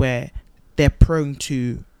churches where they're prone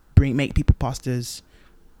to make people pastors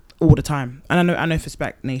all the time. And I know for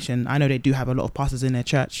SPAC Nation, I know they do have a lot of pastors in their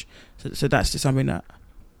church, so that's just something that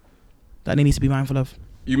they need to be mindful of.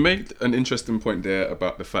 You made an interesting point there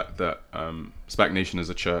about the fact that SPAC Nation as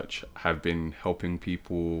a church have been helping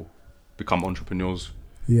people become entrepreneurs,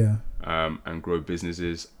 and grow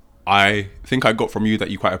businesses. I think I got from you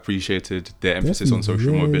that you quite appreciated their emphasis on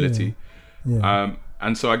social mobility.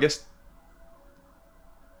 And so I guess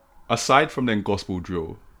aside from then gospel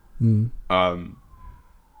drill,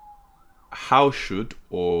 how should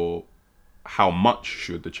or how much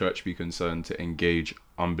should the church be concerned to engage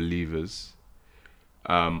unbelievers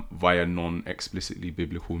via non-explicitly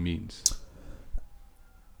biblical means?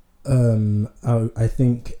 I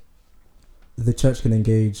think the church can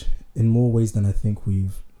engage in more ways than I think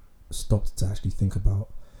we've stopped to actually think about.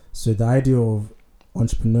 So the idea of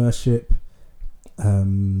entrepreneurship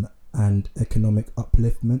and economic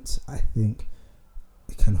upliftment, I think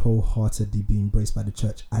it can wholeheartedly be embraced by the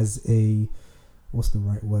church as a, what's the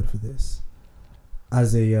right word for this?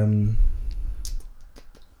 As a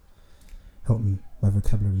help me, my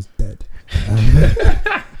vocabulary is dead.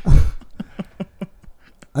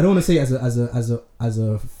 I don't want to say as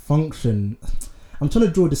a function. I'm trying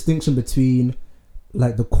to draw a distinction between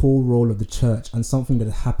like the core role of the church and something that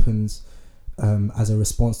happens as a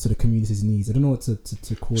response to the community's needs. I don't know what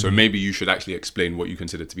to call it. So maybe you should actually explain what you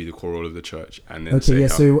consider to be the core role of the church, and then okay,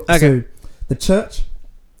 say yeah. how. So the church,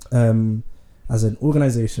 as an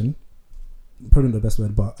organization, probably not the best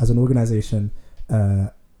word, but as an organization,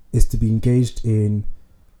 is to be engaged in,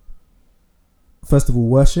 first of all,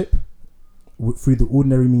 worship through the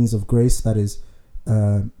ordinary means of grace, that is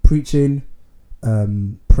preaching,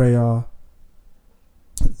 prayer,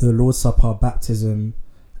 the Lord's Supper, baptism,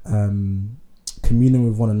 communion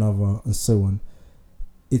with one another, and so on.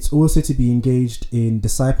 It's also to be engaged in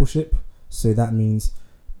discipleship, so that means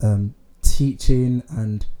teaching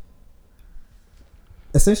and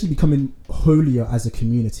essentially becoming holier as a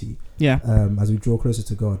community, as we draw closer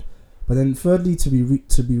to God. But then thirdly, to be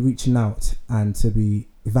reaching out and to be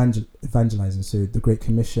evangelizing, so the Great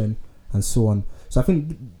Commission and so on. So I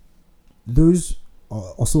think those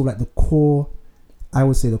are sort of like the core, I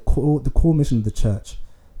would say the core mission of the church,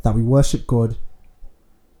 that we worship God,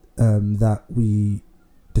 that we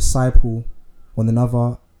disciple one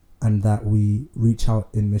another, and that we reach out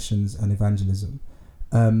in missions and evangelism.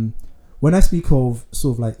 When I speak of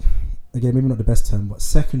sort of like, again, maybe not the best term, but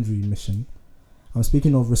secondary mission, I'm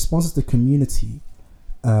speaking of responses to community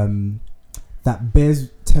that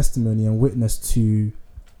bears testimony and witness to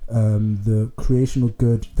the creational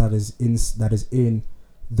good that is in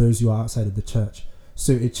those who are outside of the church.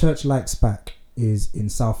 So a church like SPAC is in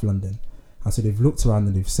South London, and so they've looked around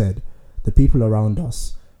and they've said the people around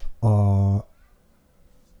us are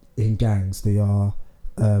in gangs. They are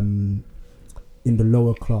in the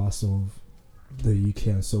lower class of the UK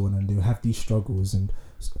and so on, and they have these struggles, and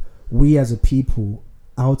we as a people,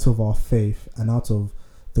 out of our faith and out of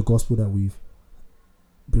the gospel that we've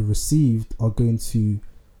been received, are going to,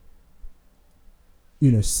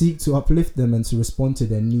 seek to uplift them and to respond to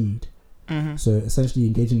their need. So essentially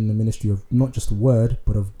engaging in the ministry of not just word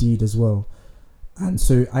but of deed as well. And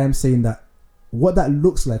so I am saying that what that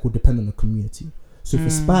looks like will depend on the community. So for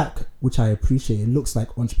SPAC, which I appreciate, it looks like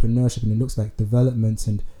entrepreneurship and it looks like development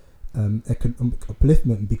and economic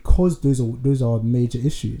upliftment, because those are major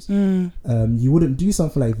issues. You wouldn't do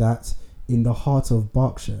something like that in the heart of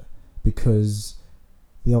Berkshire, because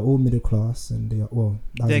they are all middle class, and they are, well,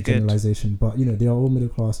 that's a generalization, but they are all middle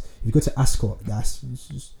class. If you go to Ascot, it's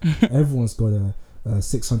just everyone's got a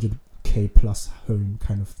 600k plus home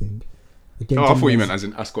kind of thing. Again, I thought you meant as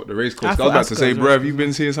in Ascot the race course. I was about to say, bro, have you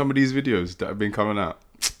been seeing some of these videos that have been coming out?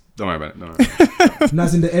 Don't worry about it.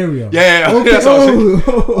 That's in the area. Yeah. Okay. That's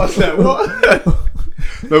what's that?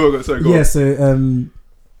 What? No, sorry. Go on.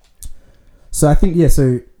 So I think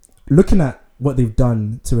so looking at what they've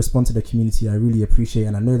done to respond to the community, I really appreciate,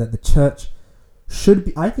 and I know that the church should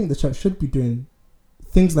be doing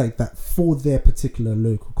things like that for their particular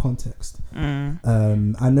local context.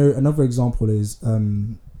 I know another example is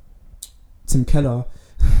Tim Keller,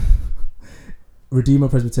 Redeemer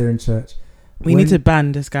Presbyterian Church. We need to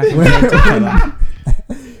ban this guy.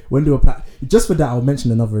 When they were just for that, I'll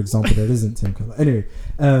mention another example that isn't Tim Keller. Anyway,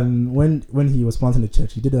 when he was planting the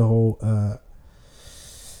church, he did a whole.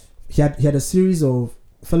 He had a series of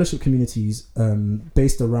fellowship communities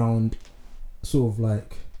based around sort of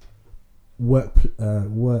like work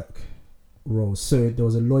roles. So there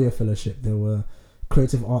was a lawyer fellowship, there were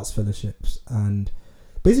creative arts fellowships, and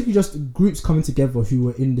basically just groups coming together who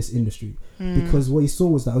were in this industry. Because what he saw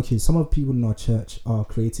was that, okay, some of the people in our church are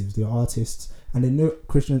creatives, they're artists, and they know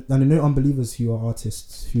Christians, and they know unbelievers who are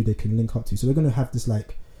artists who they can link up to. So we're going to have this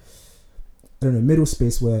middle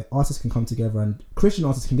space where artists can come together, and Christian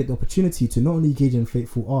artists can get the opportunity to not only engage in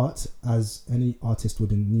faithful art as any artist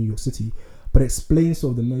would in New York City, but explain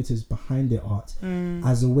sort of the motives behind their art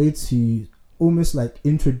as a way to almost like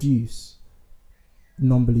introduce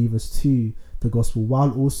non-believers to the gospel,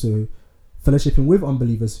 while also fellowshipping with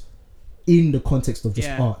unbelievers in the context of just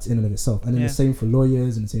Yeah. art in and of itself. And then Yeah. the same for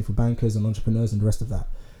lawyers and the same for bankers and entrepreneurs and the rest of that.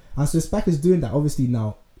 And so SPAC is doing that. Obviously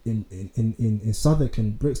now in Southwark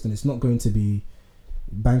and Brixton, it's not going to be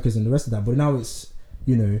bankers and the rest of that. But now it's,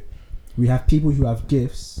 you know, we have people who have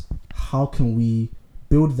gifts. How can we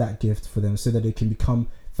build that gift for them so that they can become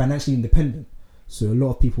financially independent? So a lot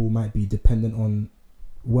of people might be dependent on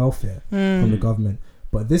welfare from the government.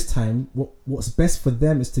 But this time, what's best for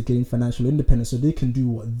them is to gain financial independence so they can do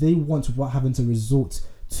what they want without having to resort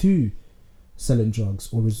to selling drugs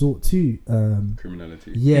or resort to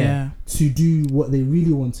Criminality. Yeah. to do what they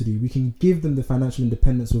really want to do. We can give them the financial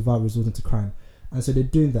independence without resorting to crime. And so they're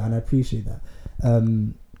doing that, and I appreciate that.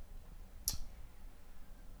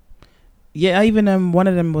 Yeah, even one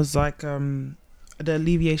of them was like the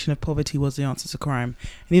alleviation of poverty was the answer to crime.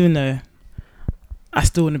 And even though I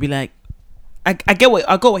still want to be like, I got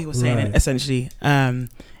what he was saying, Right. essentially,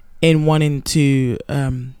 in wanting to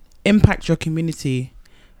impact your community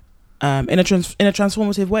in a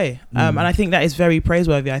transformative way. And I think that is very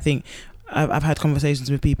praiseworthy. I think I've had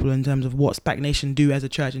conversations with people in terms of what SPAC Nation do as a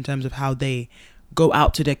church in terms of how they go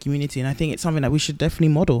out to their community, and I think it's something that we should definitely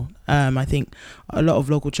model. I think a lot of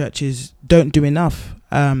local churches don't do enough,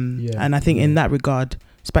 and I think in that regard,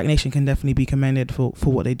 SPAC Nation can definitely be commended for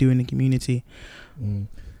what they do in the community.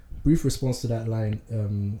 Brief response to that line,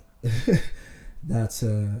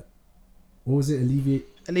 that what was it?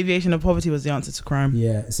 Alleviation of poverty was the answer to crime.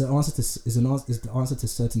 Yeah, it's the answer to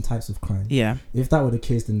certain types of crime. Yeah. If that were the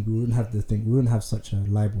case, then we wouldn't have we wouldn't have such a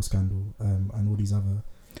libel scandal and all these other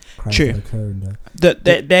crimes True. that occur in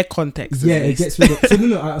there. Their context. Yeah, at it least. gets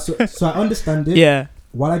rid of. So I understand it. Yeah.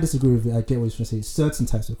 While I disagree with it, I get what you're trying to say. Certain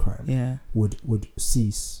types of crime Yeah. would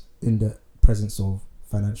cease in the presence of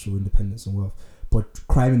financial independence and wealth, but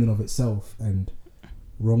crime in and of itself and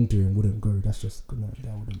wrongdoing wouldn't go. That's just that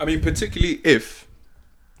wouldn't. I mean, particularly if,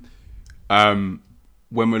 when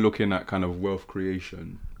we're looking at kind of wealth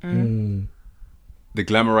creation, the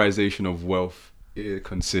glamorization of wealth, it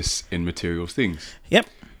consists in material things. Yep.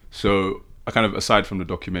 So, kind of aside from the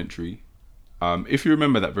documentary, if you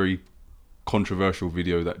remember that very controversial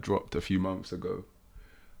video that dropped a few months ago,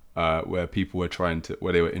 where people were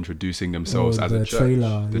where they were introducing themselves as a church,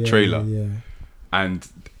 trailer, yeah. and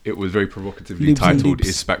it was very provocatively Lubes and titled loops.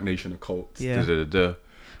 "Is SPAC Nation a Cult?" Yeah.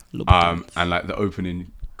 And like the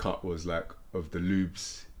opening cut was like of the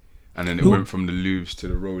lubes, and then it went from the lubes to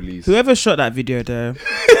the rollies. Whoever shot that video, though,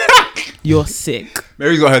 you're sick.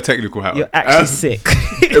 Mary's got her technical hat on. You're actually sick.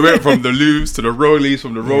 It went from the lubes to the rollies,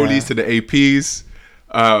 from the rollies to the APs,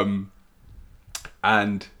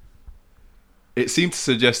 and it seemed to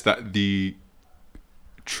suggest that the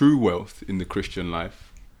true wealth in the Christian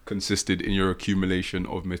life consisted in your accumulation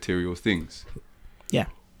of material things. Yeah.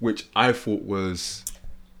 Which I thought was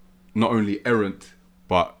not only errant,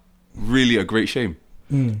 but really a great shame.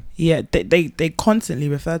 Yeah, they constantly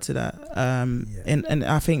refer to that. And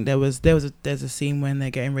I think there's a scene when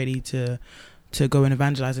they're getting ready to go and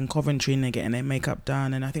evangelize in Coventry, and they're getting their makeup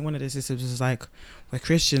done, and I think one of the sisters was like, we're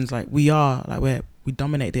Christians, like we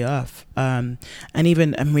dominate the earth. And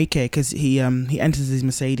even Enrique, because he enters his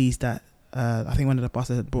Mercedes that I think one of the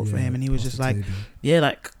pastors had bought for him, and he was just like,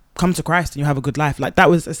 like, come to Christ and you have a good life. Like that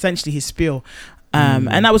was essentially his spiel.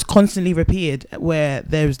 And that was constantly repeated, where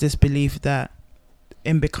there's this belief that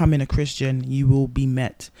in becoming a Christian, you will be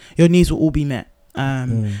met. Your needs will all be met.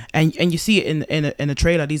 And you see it in a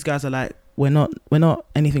trailer. These guys are like, we're not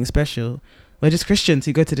anything special. We're just Christians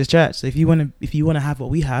who go to the church. So if you want to have what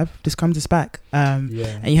we have, just come to SPAC. And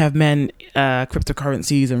you have men,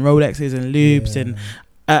 cryptocurrencies and Rolexes and lubes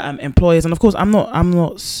and employers. And of course, I'm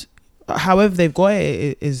not. However they've got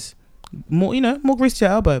it is more, more grease to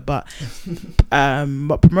your elbow. But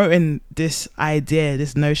promoting this idea,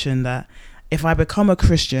 this notion that if I become a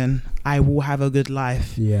Christian, I will have a good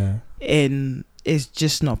life. Yeah. Is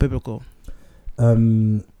just not biblical.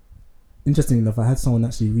 Interesting enough, I had someone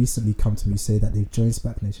actually recently come to me say that they've joined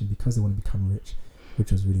SPAC Nation because they want to become rich,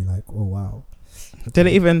 which was really like, oh wow. They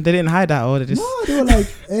didn't hide that, or they just No, they were like,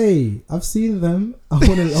 hey, I've seen them. I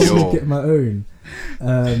want to get my own.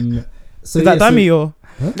 So is that dummy or?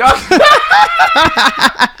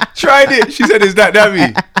 Tried it. She said, "Is that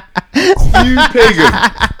dummy?"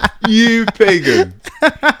 You pagan.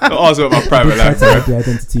 Don't ask about my private life. Tried to hide the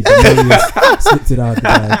identity, but maybe slipped it out of the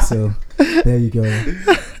bag. So there you go.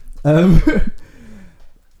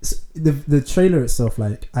 So the trailer itself,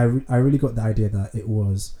 like I really got the idea that it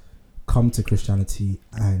was come to Christianity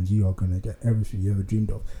and you are gonna get everything you ever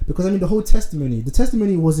dreamed of. Because I mean, the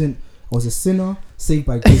testimony wasn't I was a sinner saved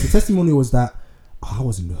by grace. The testimony was that I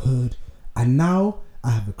was in the hood and now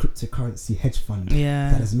I have a cryptocurrency hedge fund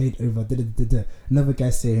that has made over. Another guy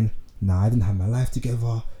saying, I didn't have my life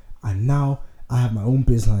together, and now I have my own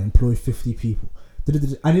business. I employ 50 people,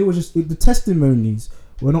 and it was just the testimonies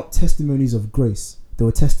were not testimonies of grace; they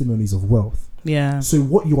were testimonies of wealth. Yeah. So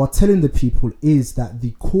what you are telling the people is that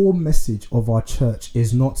the core message of our church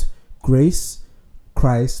is not grace,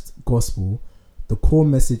 Christ, gospel. The core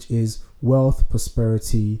message is wealth,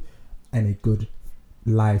 prosperity, and a good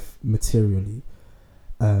life materially.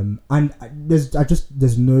 And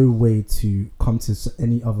there's no way to come to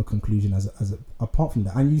any other conclusion apart from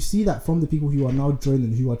that. And you see that from the people who are now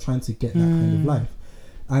joining, who are trying to get that kind of life.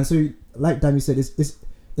 And so, like Dami said,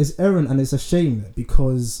 it's errant and it's a shame,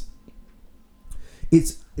 because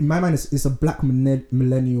it's, in my mind, it's a black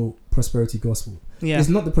millennial prosperity gospel. Yeah. It's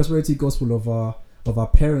not the prosperity gospel of our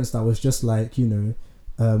parents that was just like,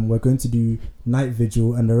 we're going to do night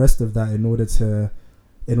vigil and the rest of that in order to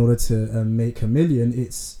make a million.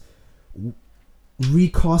 It's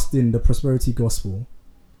recasting the prosperity gospel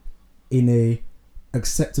in a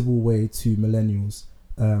acceptable way to millennials.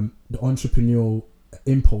 The entrepreneurial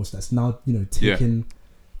impulse that's now taken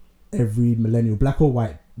every millennial, black or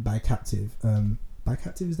white, by captive. By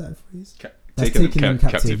captive, is that a phrase? Taking them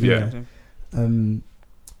captive. Yeah.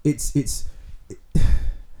 It's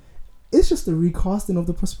just a recasting of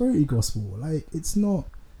the prosperity gospel. Like, it's not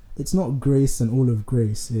grace and all of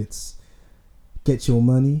grace. It's get your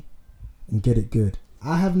money and get it good.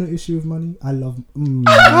 I have no issue with money. I love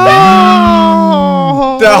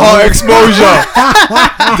that heart exposure.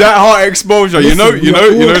 That heart exposure. Listen, you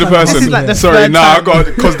know the person. This is like the Sorry, third I time. got,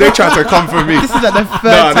 because they tried to come for me. This is like the third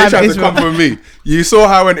They time tried to Israel. come for me. You saw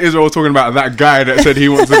how when Israel was talking about that guy that said he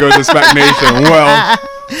wants to go to SPAC Nation. Well,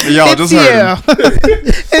 y'all just heard him.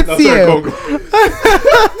 It's No, you.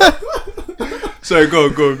 Sorry,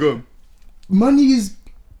 go. money is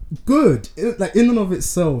good. Like, in and of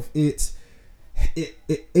itself, it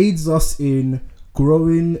aids us in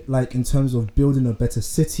growing, like, in terms of building a better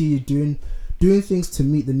city, doing things to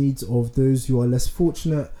meet the needs of those who are less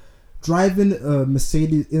fortunate. Driving a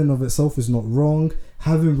Mercedes in and of itself is not wrong.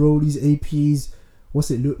 Having Rollies, APs, what's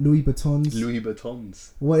it, Louis Vuittons,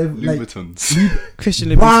 whatever, Louis like, Vuittons. Christian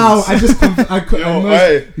Louboutin. wow, I just Yo,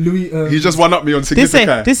 hey. Louis. He just one up me on This say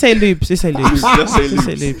Significant. this say loops. This say loops. Just say This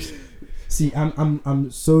say loops. loops. See, I'm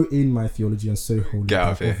so in my theology and so holy. Get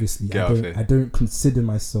out of that here. Obviously, Get out of here. I don't consider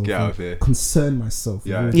myself, Get out of here. concern myself.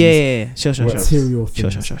 Yeah. with all Yeah. these Sure. material Sure.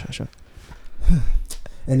 things.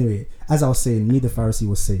 Anyway, as I was saying, me the Pharisee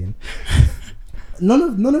was saying,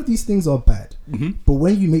 none of these things are bad, but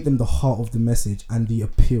when you make them the heart of the message and the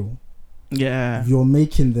appeal, Yeah. you're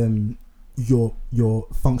making them your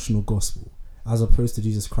functional gospel as opposed to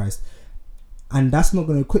Jesus Christ, and that's not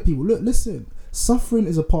going to equip people. Look, listen, suffering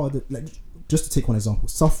is a part of the, like, just to take one example,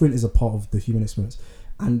 suffering is a part of the human experience,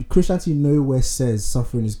 and Christianity nowhere says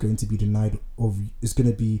suffering is going to be denied is going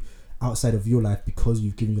to be outside of your life because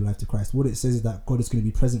you've given your life to Christ. What it says is that God is going to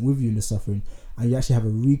be present with you in the suffering, and you actually have a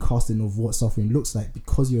recasting of what suffering looks like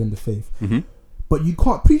because you're in the faith. But you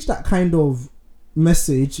can't preach that kind of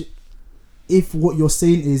message if what you're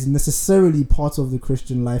saying is necessarily part of the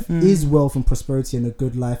Christian life is wealth and prosperity and a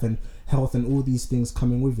good life and health and all these things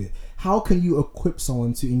coming with it. How can you equip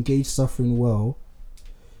someone to engage suffering well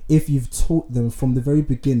if you've taught them from the very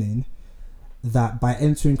beginning that by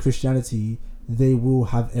entering Christianity they will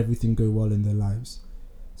have everything go well in their lives?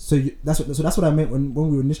 So that's what I meant when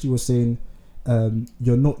we initially were saying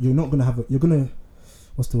you're not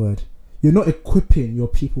equipping your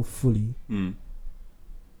people fully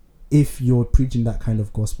if you're preaching that kind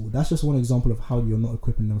of gospel. That's just one example of how you're not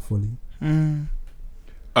equipping them fully.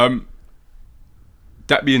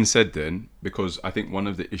 That being said, then, because I think one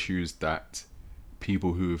of the issues that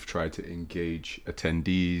people who have tried to engage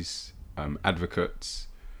attendees, advocates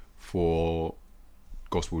for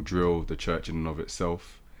gospel drill, the church in and of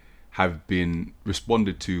itself, have been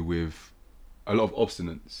responded to with a lot of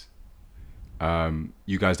obstinance.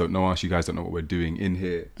 You guys don't know us. You guys don't know what we're doing in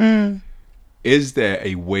here. Is there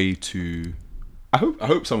a way to? I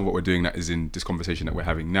hope some of what we're doing that is in this conversation that we're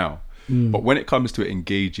having now. But when it comes to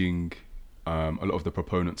engaging a lot of the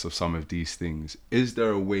proponents of some of these things, is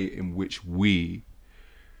there a way in which we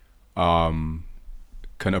can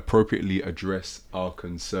appropriately address our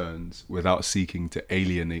concerns without seeking to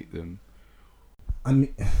alienate them? I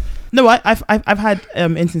mean, No, I've had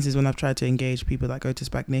instances when I've tried to engage people that go to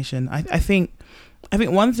SPAC Nation. I think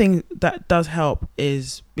one thing that does help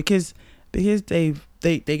is because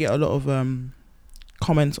they get a lot of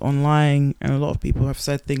comments online, and a lot of people have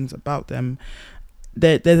said things about them.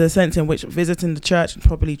 There's a sense in which visiting the church and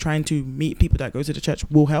probably trying to meet people that go to the church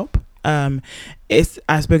will help.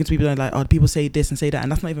 I've spoken to people that are like, oh, people say this and say that,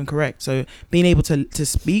 and that's not even correct. So being able to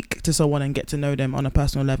speak to someone and get to know them on a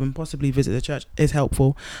personal level and possibly visit the church is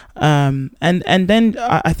helpful. And then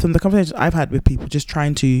I from the conversations I've had with people, just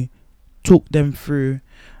trying to talk them through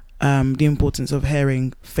the importance of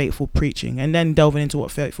hearing faithful preaching, and then delving into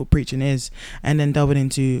what faithful preaching is, and then delving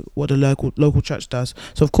into what the local church does.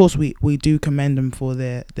 So of course we do commend them for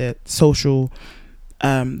their social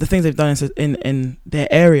the things they've done in their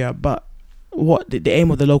area, but what the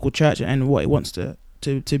aim of the local church and what it wants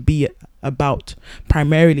to be about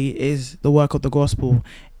primarily is the work of the gospel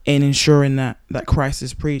in ensuring that Christ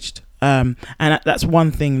is preached. And that's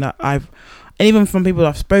one thing that and even from people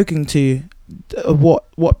I've spoken to,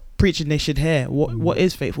 what preaching they should hear, what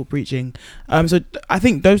is faithful preaching. So I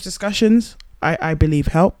think those discussions I believe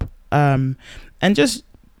help, and just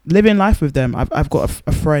living life with them. I've got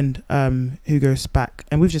a friend who goes back,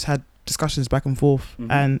 and we've just had discussions back and forth,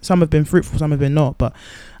 and some have been fruitful, some have been not. But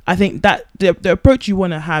I think that the approach you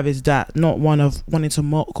want to have is that, not one of wanting to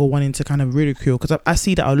mock or wanting to kind of ridicule, because I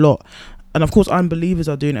see that a lot. And of course unbelievers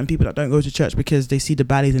are doing it, and people that don't go to church because they see the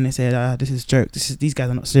baddies and they say, this is a joke, these guys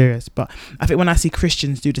are not serious. But I think when I see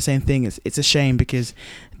Christians do the same thing, it's a shame, because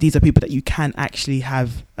these are people that you can actually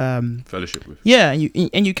have fellowship with. Yeah,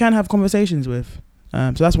 and you can have conversations with.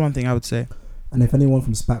 So that's one thing I would say. And if anyone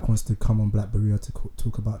from SPAC wants to come on Black Berea to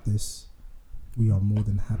talk about this, we are more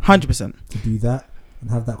than happy 100% to do that and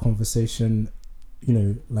have that conversation,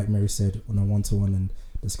 like Mary said, on a one-to-one, and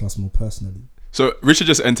discuss more personally. So Richard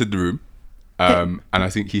just entered the room, and I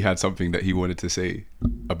think he had something that he wanted to say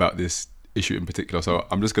about this issue in particular. So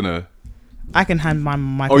I'm just gonna... I can hand my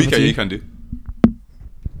mic. Oh, you can do.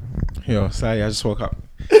 Yo, sorry, I just woke up.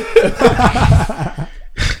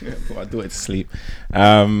 I do it to sleep.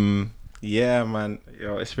 Yeah, man.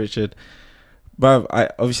 Yo, it's Richard. But I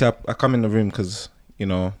come in the room because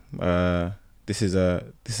this is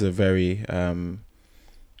a very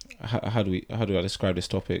how do I describe this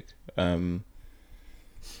topic? Not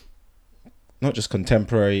just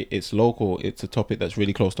contemporary, it's local. It's a topic that's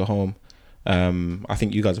really close to home. I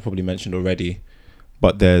think you guys have probably mentioned already,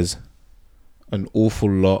 but there's an awful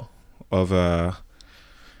lot of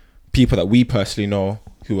people that we personally know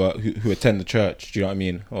who attend the church. Do you know what I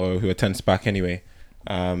mean? Or who attend SPAC anyway.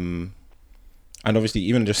 And obviously,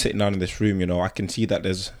 even just sitting down in this room, I can see that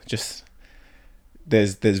there's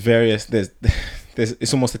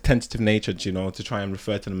it's almost a tentative nature, to try and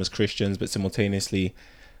refer to them as Christians, but simultaneously,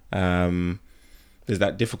 there's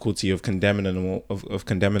that difficulty of condemning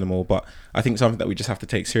them all. But I think something that we just have to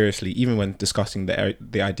take seriously, even when discussing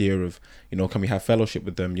the idea of, can we have fellowship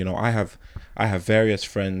with them? I have various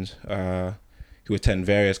friends who attend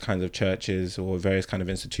various kinds of churches or various kind of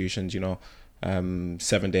institutions.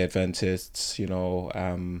 Seventh-day Adventists.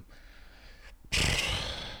 And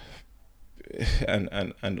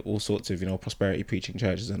all sorts of prosperity preaching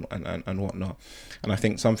churches and whatnot. And I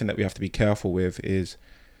think something that we have to be careful with is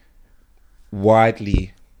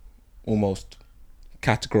widely almost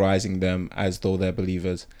categorizing them as though they're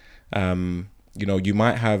believers. You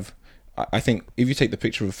might have, I think if you take the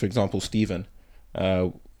picture of, for example, Stephen,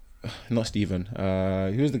 not Stephen,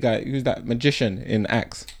 who's that magician in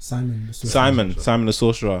Acts? Simon the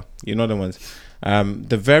sorcerer, the ones.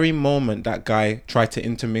 The very moment that guy tried to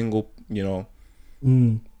intermingle,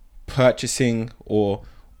 purchasing or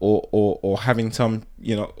having some,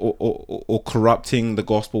 or corrupting the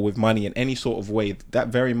gospel with money in any sort of way, that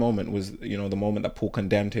very moment was, the moment that Paul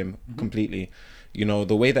condemned him completely.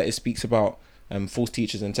 The way that it speaks about false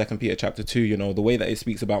teachers in 2 Peter chapter 2, the way that it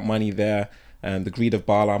speaks about money there, and the greed of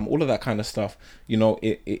Balaam, all of that kind of stuff,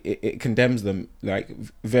 it condemns them like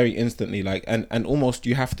very instantly, like, and almost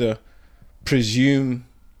you have to presume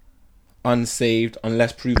unsaved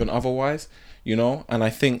unless proven otherwise. And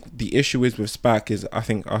I think the issue is with SPAC is, I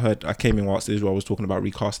came in whilst Israel was talking about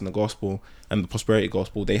recasting the gospel and the prosperity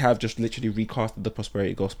gospel. They have just literally recasted the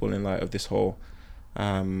prosperity gospel in light of this whole,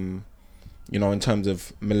 in terms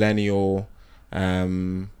of millennial,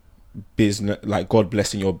 business, like God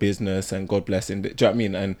blessing your business and God blessing, do you know what I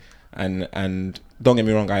mean? And don't get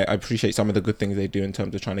me wrong, I appreciate some of the good things they do in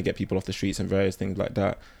terms of trying to get people off the streets and various things like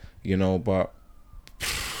that, but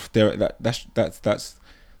that's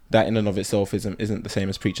that in and of itself isn't the same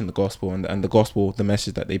as preaching the gospel, and the gospel, the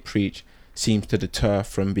message that they preach, seems to deter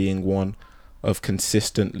from being one of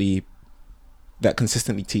consistently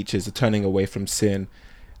teaches a turning away from sin,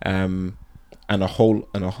 and a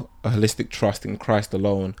holistic trust in Christ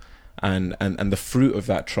alone, and the fruit of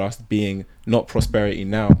that trust being not prosperity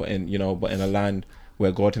now, but in a land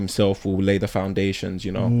where God Himself will lay the foundations,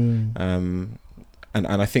 And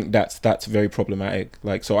I think that's very problematic.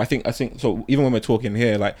 Like, so I think so. Even when we're talking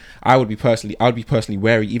here, like, I would be personally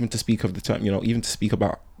wary even to speak of the term, even to speak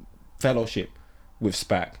about fellowship with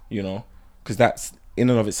SPAC, because that's in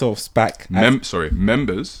and of itself SPAC.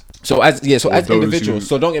 Members. So as individuals. who,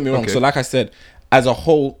 so don't get me wrong. okay. So like I said, as a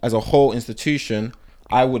whole institution,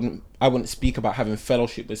 I wouldn't speak about having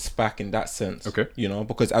fellowship with SPAC in that sense. Okay.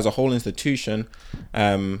 Because as a whole institution,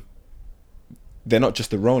 they're not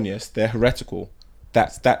just erroneous; they're heretical.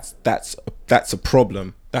 That's a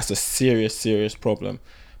problem. That's a serious problem.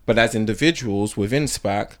 But as individuals within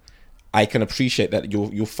SPAC, I can appreciate that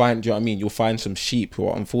you'll find, you'll find some sheep who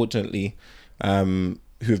are unfortunately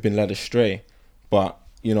who've been led astray. But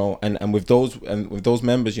and with those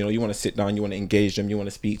members, you want to sit down, you want to engage them, you want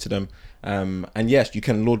to speak to them, and yes, you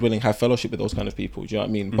can, Lord willing, have fellowship with those kind of people. Do you know what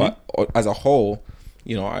I mean? Mm-hmm. But as a whole,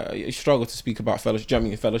 I struggle to speak about fellowship. Do you know what I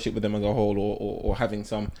mean? Fellowship with them as a whole, or having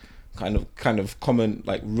some kind of common,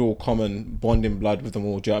 like real common bonding blood with them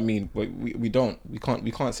all. Do you know what I mean? But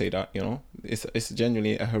we can't say that. It's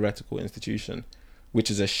genuinely a heretical institution,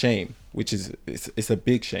 which is a shame. It's a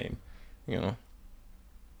big shame. All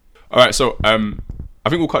right, so I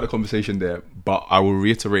think we'll cut the conversation there, but I will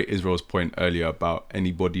reiterate Israel's point earlier about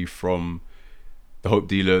anybody from the Hope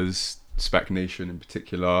Dealers, SPAC Nation in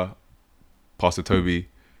particular, Pastor Toby.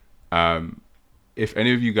 If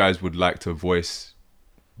any of you guys would like to voice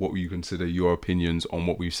what you consider your opinions on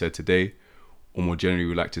what we've said today, or more generally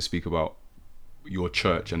would like to speak about your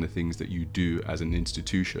church and the things that you do as an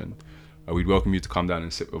institution, we'd welcome you to come down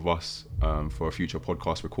and sit with us for a future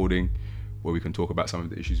podcast recording where we can talk about some of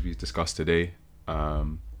the issues we've discussed today.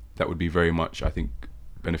 That would be very much, I think,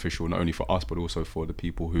 beneficial not only for us but also for the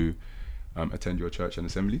people who attend your church and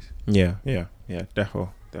assemblies. Yeah, definitely.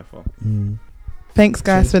 Thanks,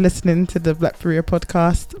 guys, for listening to the Black Berea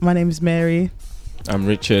podcast. My name is Mary. I'm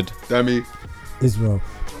Richard. Dammy. Israel.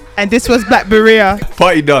 And this was Black Berea.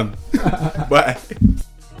 Party done. Bye.